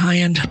very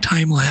high-end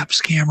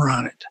time-lapse camera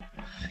on it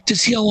to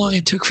see how long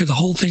it took for the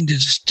whole thing to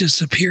just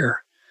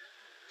disappear.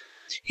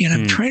 And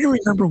I'm trying to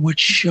remember which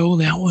show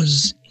that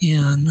was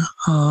in.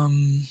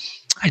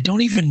 I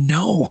don't even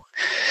know.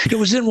 It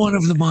was in one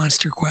of the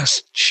Monster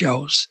Quest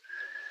shows.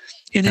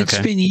 And it's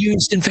been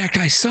used. In fact,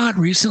 I saw it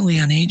recently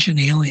on Ancient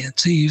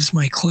Aliens. They used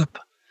my clip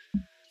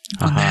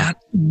on that.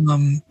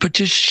 But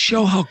just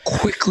show how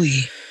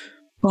quickly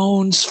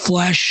bones,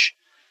 flesh,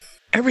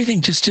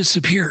 everything just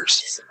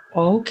disappears.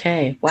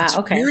 Okay. Wow. It's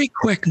okay. Very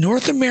quick.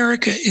 North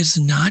America is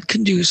not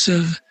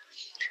conducive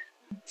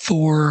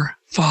for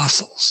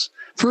fossils.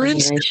 For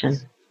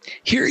instance,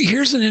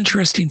 here's an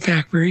interesting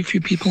fact very few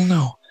people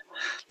know.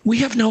 We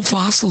have no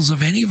fossils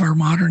of any of our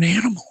modern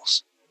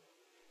animals.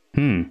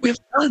 We have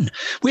none.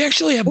 We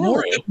actually have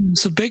more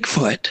evidence of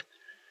Bigfoot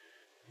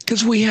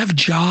because we have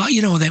jaw,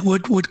 that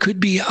what could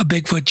be a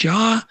Bigfoot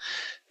jaw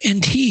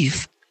and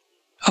teeth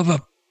of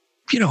a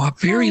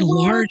very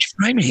large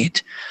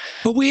primate,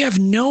 but we have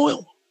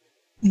no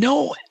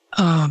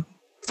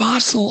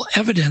fossil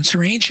evidence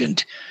or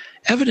ancient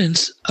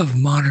evidence of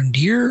modern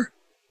deer,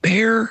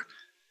 bear,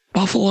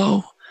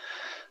 buffalo,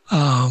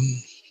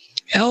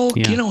 elk,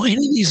 any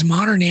of these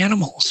modern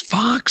animals,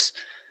 fox,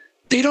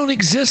 they don't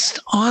exist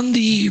on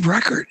the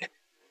record.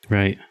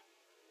 Right.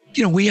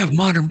 We have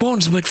modern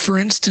bones, but for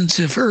instance,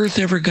 if Earth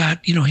ever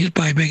got, hit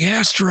by a big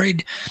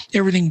asteroid,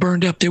 everything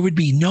burned up, there would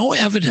be no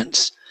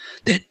evidence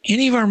that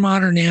any of our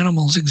modern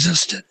animals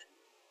existed.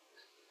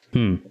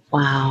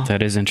 Wow.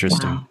 That is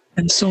interesting. Wow.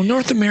 And so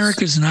North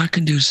America is not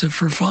conducive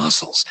for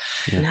fossils.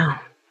 Yeah.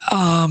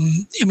 No.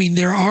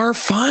 There are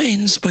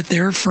finds, but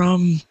they're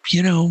from,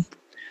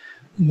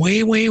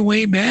 way, way,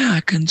 way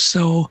back. And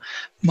so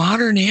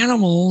modern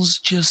animals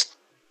just,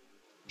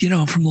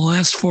 from the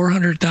last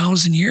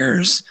 400,000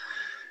 years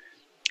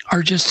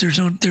are just, there's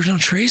no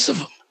trace of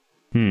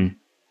them.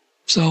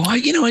 So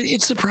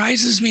it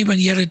surprises me, but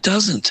yet it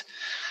doesn't.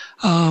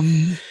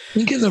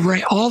 Think of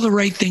all the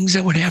right things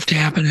that would have to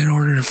happen in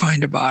order to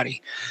find a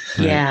body.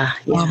 Yeah.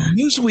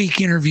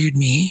 Newsweek interviewed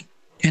me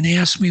and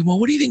asked me, well,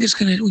 what do you think is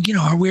going to,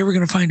 are we ever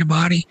going to find a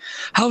body?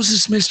 How's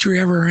this mystery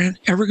ever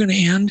going to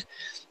end?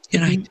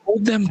 And I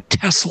told them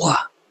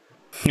Tesla.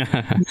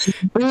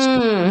 It's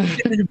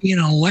going to be an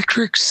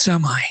electric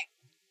semi.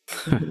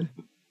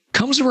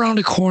 Comes around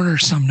a corner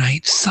some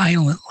night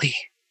silently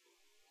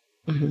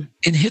and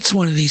hits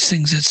one of these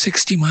things at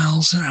 60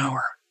 miles an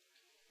hour.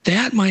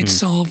 That might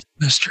solve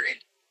the mystery.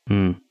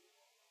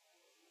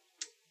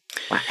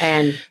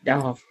 And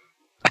wow.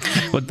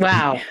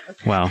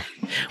 Well,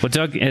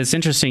 Doug, it's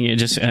interesting. You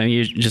just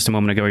a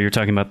moment ago, you were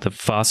talking about the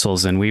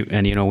fossils, and we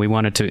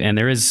wanted to, and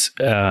there is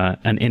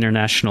an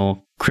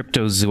international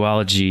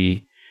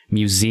cryptozoology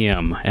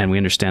museum, and we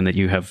understand that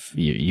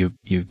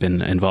you've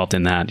been involved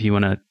in that. You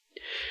want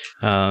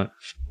to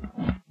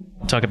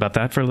talk about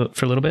that for a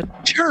little bit?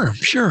 Sure.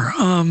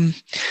 I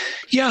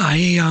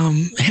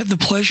had the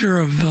pleasure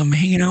of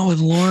hanging out with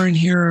Lauren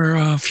here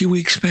a few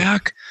weeks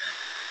back,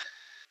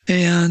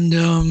 and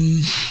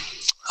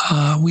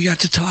we got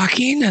to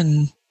talking,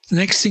 and the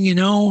next thing you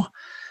know,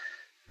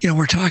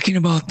 we're talking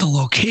about the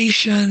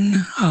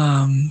location,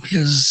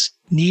 his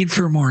need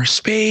for more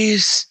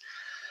space,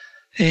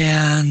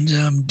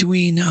 and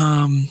doing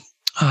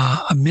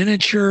a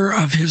miniature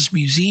of his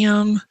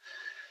museum.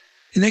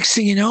 The next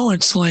thing you know,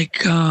 it's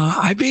like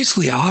I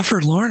basically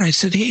offered Lauren, I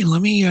said, hey,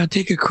 let me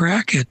take a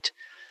crack at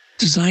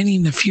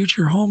designing the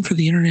future home for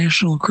the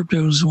International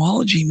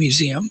Cryptozoology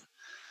Museum.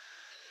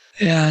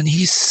 And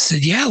he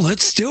said, yeah,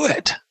 let's do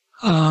it.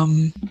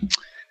 And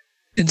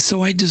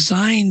so I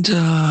designed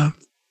I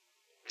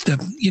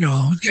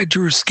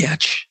drew a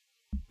sketch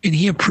and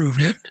he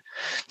approved it.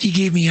 He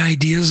gave me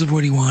ideas of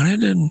what he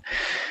wanted, and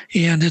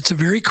it's a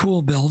very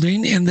cool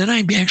building. And then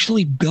I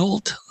actually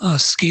built a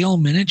scale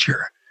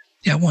miniature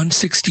at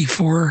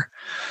 1/64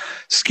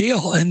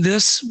 scale, and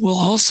this will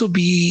also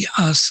be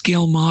a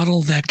scale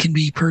model that can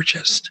be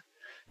purchased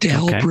to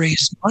help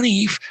raise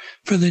money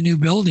for the new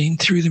building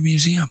through the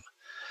museum.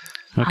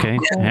 Okay,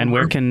 and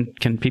where can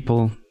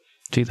people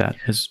do that?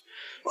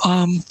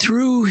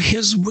 Through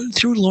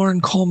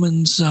Lauren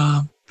Coleman's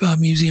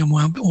museum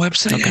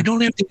website. Okay. I don't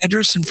have the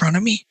address in front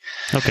of me.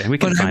 Okay, we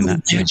can find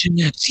that. Imagine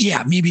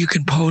maybe you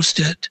can post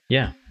it.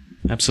 Yeah,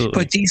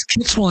 absolutely. But these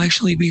kits will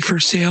actually be for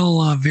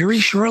sale very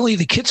shortly.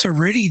 The kits are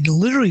ready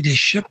literally to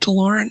ship to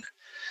Lauren.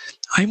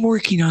 I'm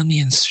working on the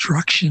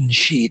instruction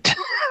sheet.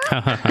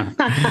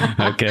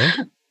 Okay.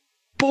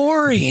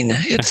 Boring.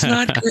 It's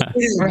not good.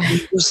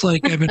 It's just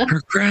like I've been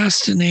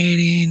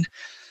procrastinating.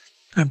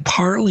 I'm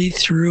partly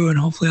through, and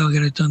hopefully I'll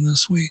get it done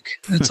this week.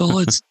 That's all.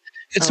 It's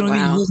the only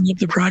thing holding up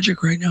the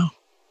project right now.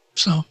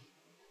 So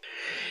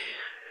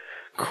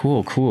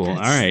cool. All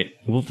right,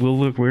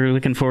 we're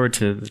looking forward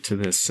to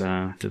this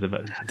to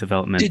the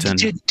development.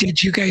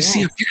 Did you guys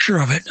see a picture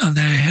of it that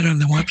I had on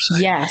the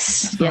website?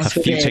 Yes, a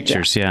few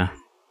pictures. Yeah.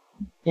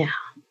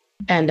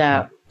 And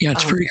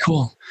it's pretty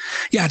cool.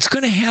 Yeah, it's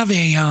going to have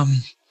a.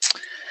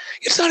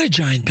 It's not a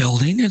giant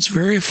building. It's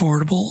very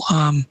affordable,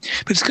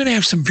 but it's going to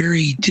have some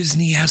very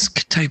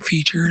Disney-esque type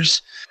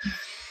features.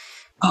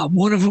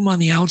 One of them on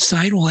the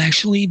outside will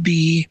actually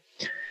be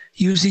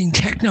using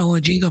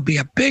technology. There'll be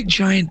a big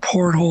giant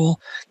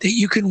porthole that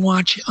you can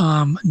watch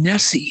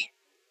Nessie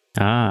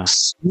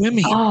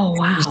swimming. Oh,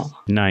 wow.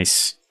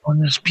 Nice. On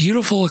this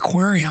beautiful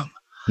aquarium.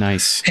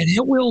 Nice. And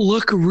it will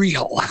look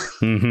real.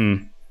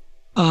 Mm-hmm.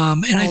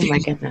 And I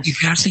think it'll be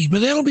fascinating. But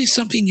that'll be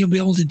something you'll be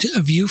able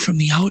to view from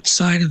the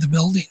outside of the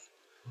building.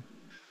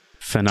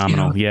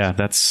 Phenomenal. Yeah,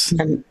 that's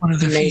one of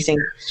the amazing.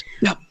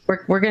 Yep.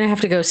 We're going to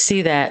have to go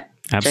see that.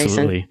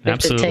 Absolutely. Jason.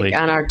 Absolutely. To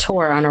take on our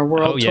tour, on our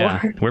world tour.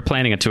 tour. We're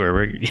planning a tour.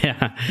 We'll to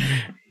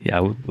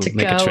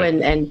make go a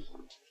trip.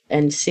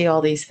 and see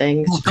all these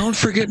things. Well, don't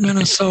forget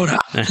Minnesota.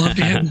 Love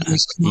to have you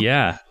guys come up.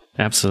 Yeah,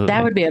 absolutely.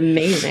 That would be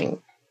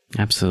amazing.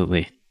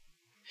 Understood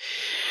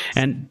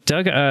And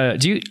Doug,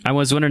 I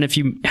was wondering if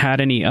you had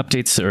any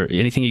updates or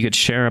anything you could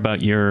share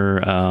about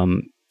your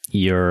I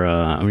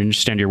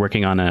understand you're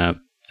working on a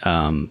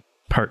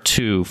part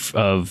 2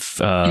 of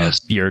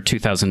your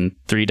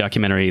 2003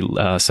 documentary,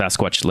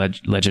 Sasquatch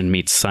Legend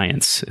Meets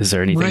Science. Is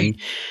there anything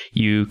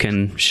you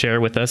can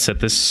share with us at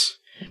this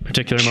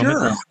particular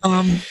moment?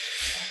 Sure.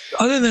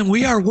 Other than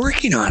we are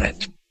working on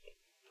it.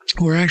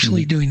 We're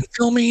actually doing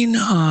filming.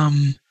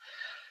 I'm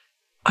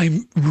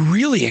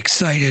really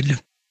excited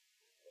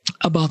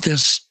about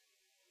this.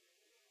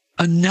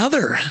 So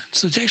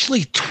it's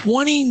actually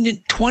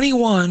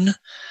 21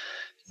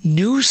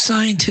 new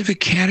scientific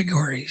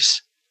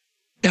categories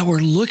that we're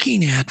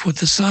looking at with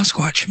the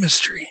Sasquatch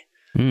mystery.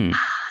 And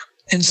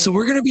so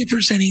we're going to be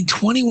presenting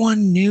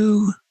 21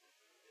 new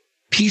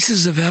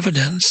pieces of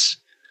evidence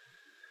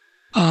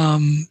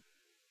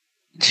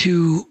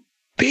to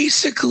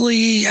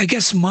basically, I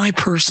guess my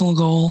personal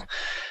goal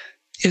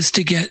is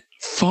to get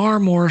far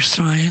more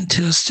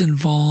scientists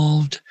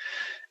involved.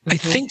 I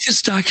think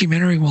this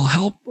documentary will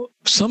help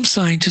some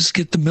scientists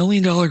get the $1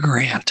 million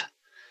grant.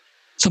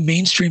 Some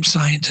mainstream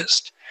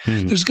scientist.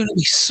 There's going to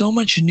be so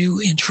much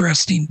new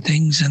interesting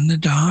things in the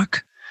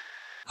doc,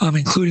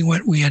 including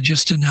what we had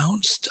just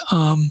announced.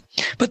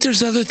 But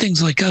there's other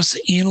things like us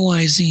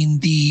analyzing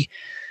the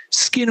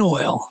skin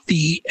oil,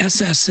 the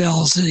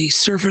SSLs, the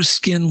surface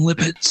skin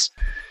lipids,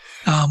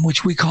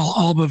 which we call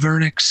alba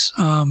vernix,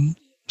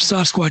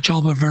 Sasquatch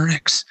alba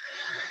vernix.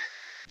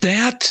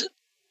 That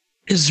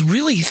is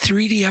really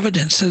 3D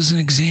evidence. As an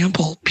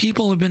example,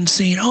 people have been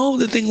saying,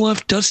 the thing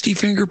left dusty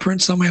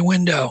fingerprints on my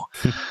window,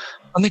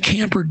 on the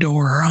camper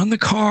door, on the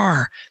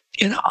car.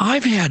 And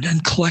I've had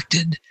and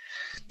collected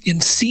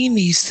and seen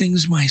these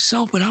things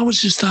myself, but I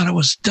always just thought it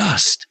was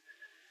dust.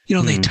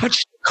 They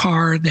touched the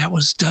car that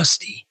was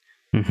dusty.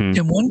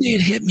 And one day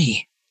it hit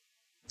me.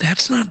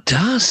 That's not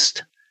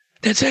dust.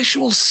 That's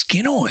actual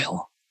skin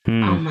oil. Oh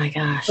my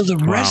gosh. So the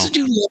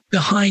residue left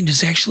behind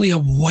is actually a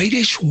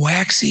whitish,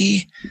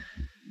 waxy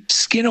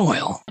skin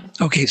oil.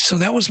 Okay, so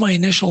that was my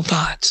initial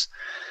thoughts.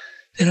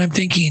 And I'm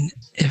thinking,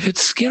 if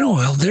it's skin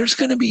oil, there's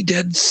going to be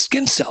dead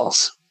skin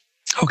cells.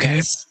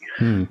 Okay.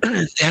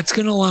 That's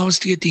going to allow us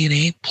to get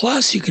DNA.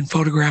 Plus, you can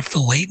photograph the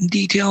latent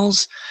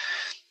details,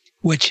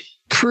 which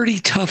pretty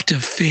tough to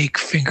fake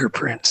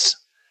fingerprints.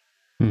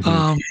 And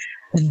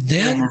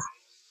then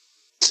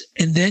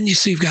you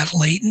see you've got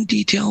latent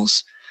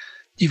details,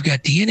 you've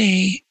got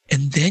DNA,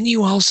 and then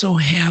you also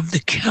have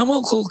the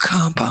chemical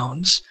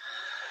compounds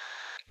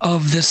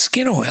of the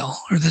skin oil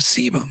or the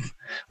sebum,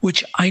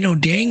 which I know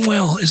dang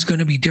well is going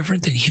to be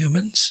different than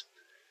humans,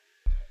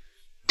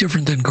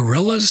 different than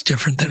gorillas,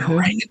 different than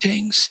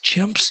orangutans,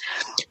 chimps,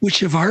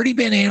 which have already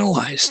been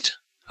analyzed.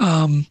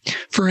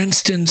 For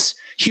instance,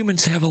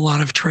 humans have a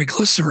lot of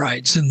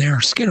triglycerides in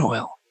their skin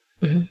oil.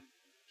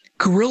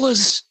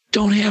 Gorillas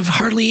don't have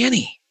hardly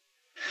any.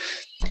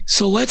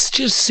 So let's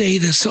just say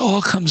this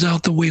all comes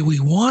out the way we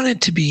want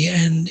it to be,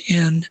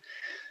 and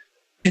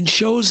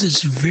shows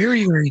it's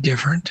very, very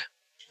different.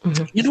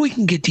 Mm-hmm. And we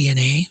can get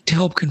DNA to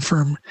help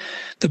confirm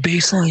the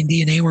baseline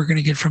DNA we're going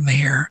to get from the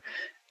hair.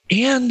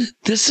 And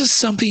this is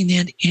something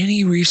that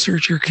any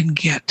researcher can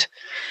get,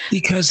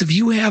 because if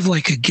you have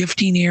like a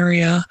gifting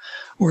area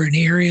or an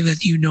area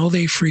that you know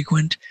they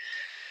frequent,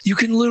 you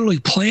can literally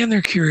play on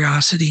their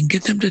curiosity and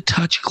get them to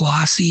touch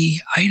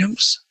glossy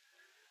items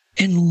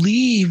and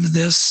leave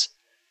these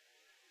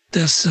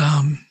lipids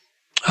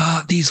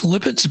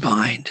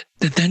behind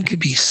that then could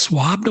be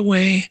swabbed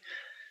away,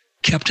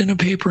 kept in a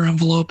paper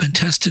envelope, and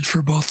tested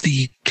for both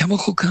the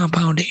chemical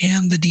compound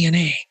and the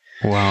DNA.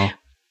 Wow.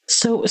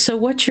 So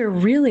what you're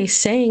really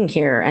saying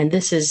here, and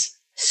this is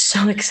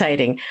so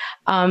exciting,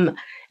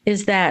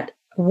 is that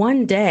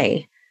one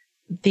day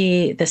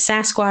the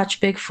Sasquatch,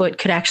 Bigfoot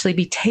could actually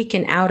be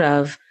taken out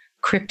of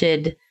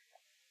cryptid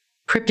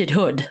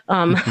hood.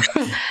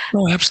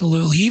 Oh,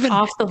 absolutely. Even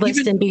off the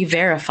list and be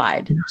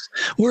verified.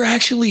 We're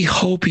actually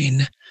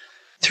hoping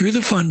through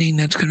the funding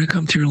that's going to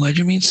come through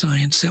Legend Means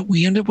Science that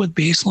we end up with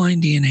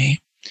baseline DNA.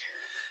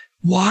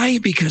 Why?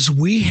 Because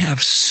we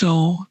have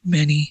so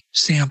many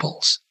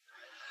samples.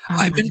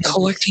 I've been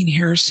collecting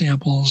hair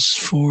samples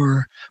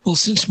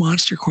since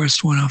Monster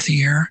Quest went off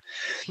the air.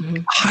 Mm-hmm.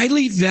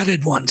 Highly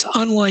vetted ones,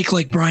 unlike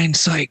like Brian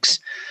Sykes,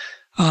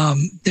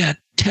 that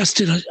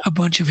tested a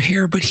bunch of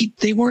hair, but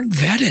they weren't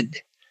vetted.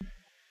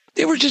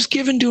 They were just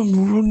given to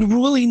him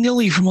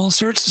willy-nilly from all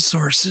sorts of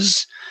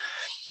sources.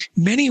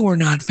 Many were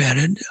not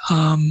vetted.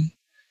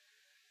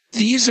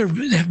 These have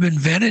been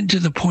vetted to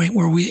the point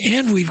where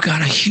we've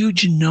got a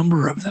huge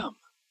number of them.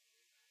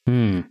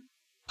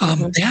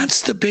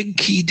 That's the big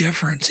key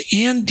difference.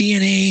 And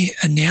DNA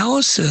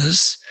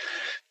analysis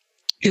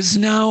is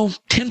now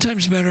 10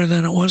 times better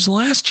than it was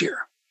last year.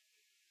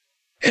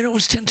 And it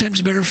was 10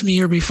 times better from the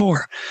year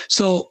before.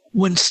 So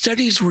when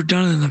studies were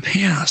done in the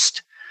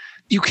past,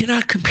 you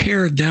cannot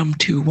compare them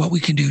to what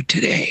we can do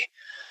today.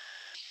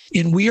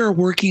 And we are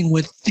working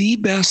with the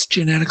best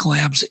genetic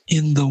labs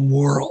in the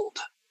world.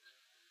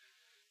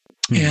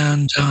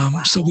 And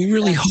so we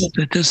really hope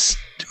that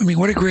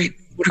what a great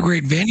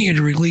venue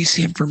to release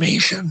the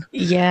information.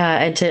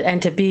 Yeah,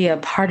 and to be a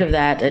part of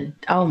that.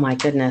 Oh my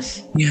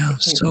goodness. Yeah,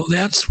 so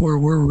that's where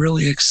we're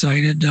really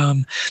excited.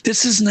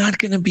 This is not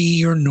going to be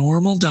your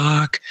normal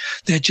doc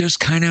that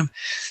just kind of,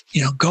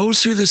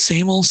 goes through the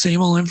same old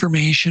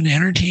information,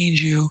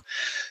 entertains you.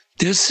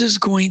 This is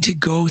going to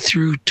go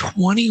through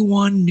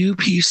 21 new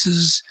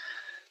pieces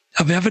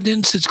of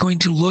evidence. It's going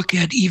to look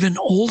at even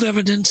old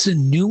evidence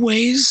in new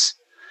ways.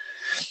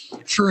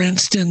 For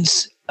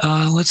instance,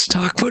 let's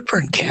talk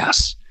footprint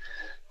casts.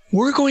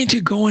 We're going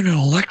to go on an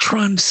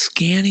electron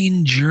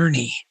scanning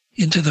journey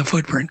into the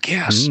footprint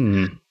cast.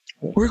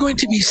 We're going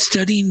to be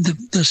studying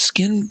the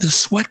skin, the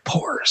sweat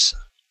pores.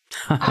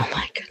 Oh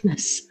my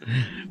goodness.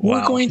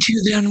 We're going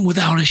to then,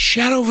 without a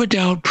shadow of a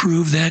doubt,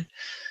 prove that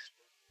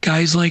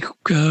guys like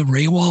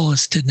Ray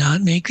Wallace did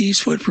not make these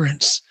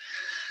footprints,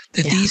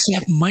 that these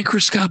have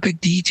microscopic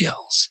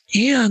details,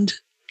 and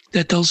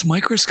that those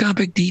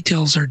microscopic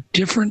details are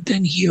different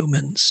than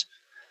humans,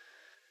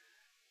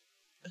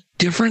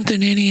 different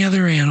than any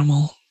other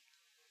animal,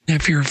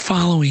 if you're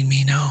following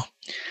me now.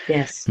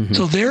 Yes. Mm-hmm.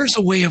 So there's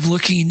a way of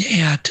looking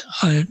at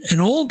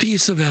an old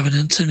piece of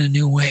evidence in a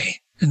new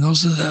way. And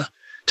those are the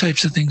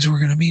types of things we're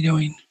going to be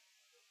doing.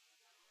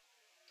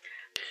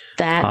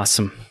 That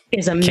awesome.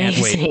 Is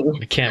amazing.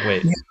 I can't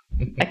wait.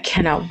 I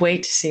cannot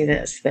wait to see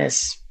this.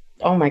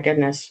 Oh my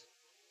goodness.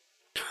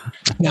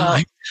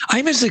 Yeah,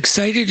 I'm as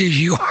excited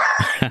as you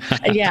are.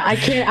 Yeah, I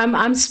can't.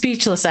 I'm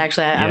speechless.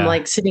 Actually, I'm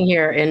like sitting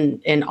here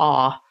in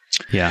awe.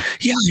 Yeah.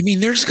 Yeah. I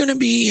mean, there's going to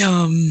be,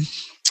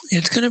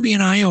 it's going to be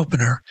an eye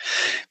opener.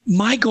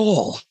 My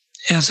goal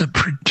as a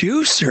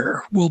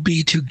producer will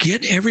be to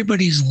get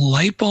everybody's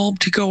light bulb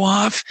to go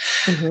off.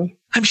 Mm-hmm.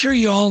 I'm sure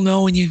you all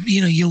know when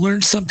you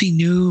learn something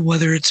new,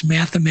 whether it's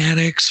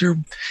mathematics or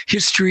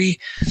history,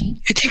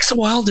 it takes a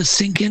while to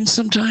sink in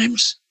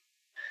sometimes.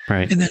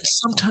 Right. And then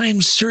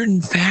sometimes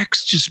certain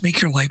facts just make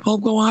your light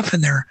bulb go off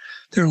and they're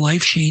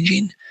life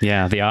changing.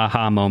 Yeah. The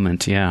aha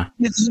moment. Yeah.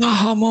 It's an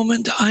aha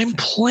moment. I'm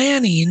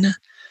planning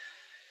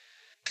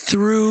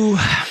through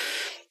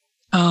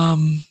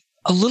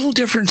a little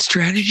different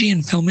strategy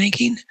in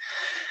filmmaking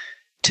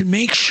to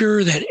make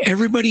sure that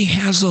everybody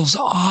has those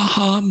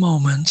aha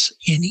moments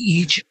in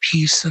each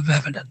piece of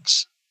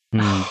evidence.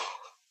 Brilliant.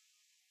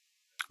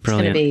 It's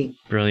going to be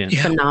brilliant.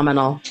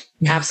 Phenomenal.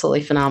 Yeah.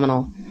 Absolutely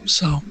phenomenal.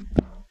 So,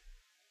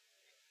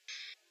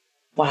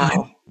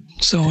 wow.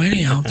 So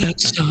anyhow,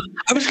 that's,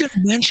 I was going to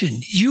mention,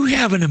 you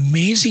have an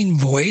amazing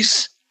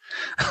voice.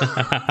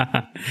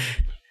 How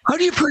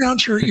do you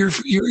pronounce your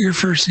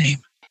first name?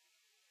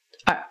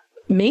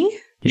 Me?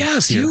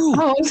 Yes, you.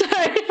 Oh, I'm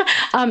sorry.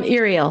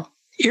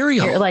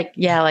 Ariel. Like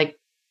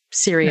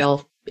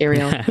cereal.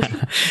 Ariel. You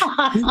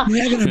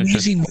have an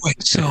amazing voice.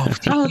 So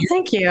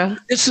thank you.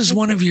 This is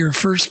one of your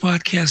first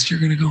podcasts you're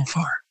going to go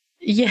far.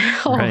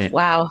 Yeah. Oh, right.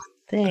 Wow.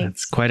 Thanks.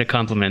 That's quite a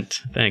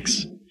compliment.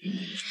 Thanks.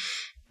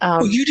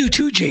 Well, you do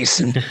too,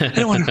 Jason. I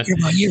don't want to hear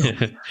about you.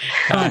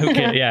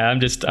 Okay, yeah, I'm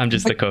just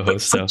the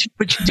co-host.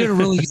 But you did a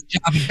really good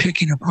job in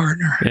picking a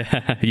partner.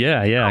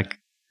 Yeah,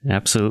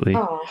 absolutely.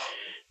 Oh,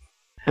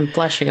 I'm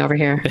blushing over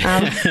here.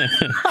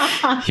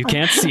 You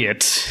can't see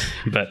it,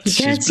 but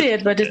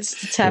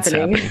it's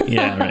happening.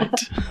 Yeah,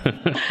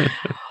 right.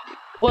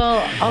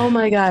 Well, oh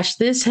my gosh,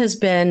 this has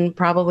been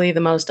probably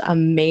the most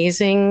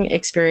amazing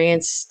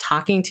experience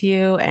talking to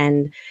you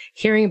and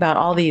hearing about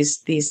all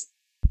these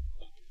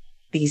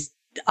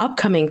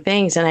upcoming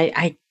things. And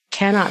I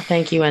cannot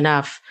thank you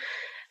enough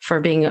for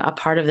being a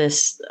part of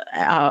this,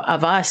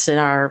 of us and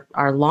our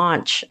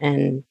launch.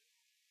 And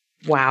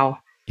wow.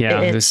 Yeah,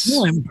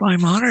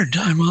 I'm honored.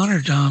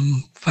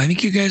 I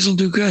think you guys will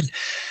do good.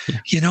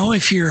 Yeah.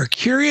 If you're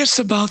curious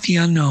about the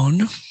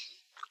unknown,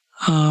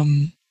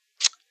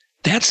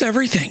 that's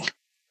everything.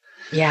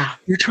 Yeah.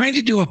 You're trying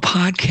to do a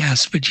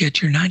podcast, but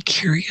yet you're not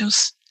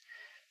curious.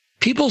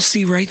 People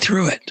see right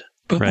through it.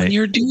 But when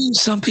you're doing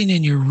something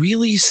and you're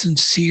really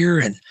sincere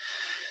and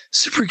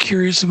super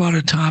curious about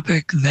a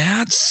topic,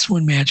 that's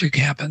when magic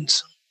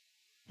happens.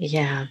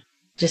 Yeah.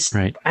 Just,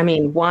 I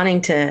mean,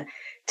 wanting to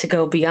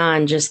go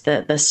beyond just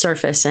the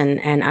surface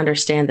and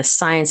understand the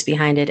science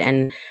behind it.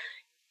 And,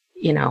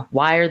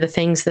 why are the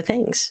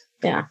things?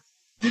 Yeah.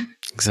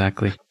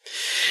 Exactly.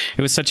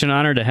 It was such an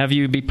honor to have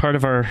you be part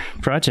of our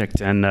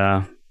project. And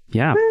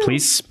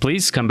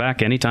please come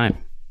back anytime.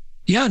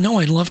 Yeah, no,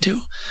 I'd love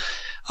to.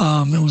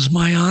 It was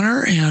my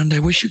honor, and I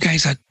wish you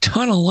guys a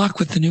ton of luck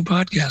with the new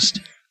podcast.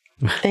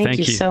 Thank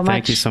you so much.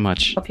 Thank you so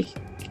much. Hope you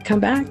come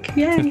back.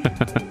 Yay.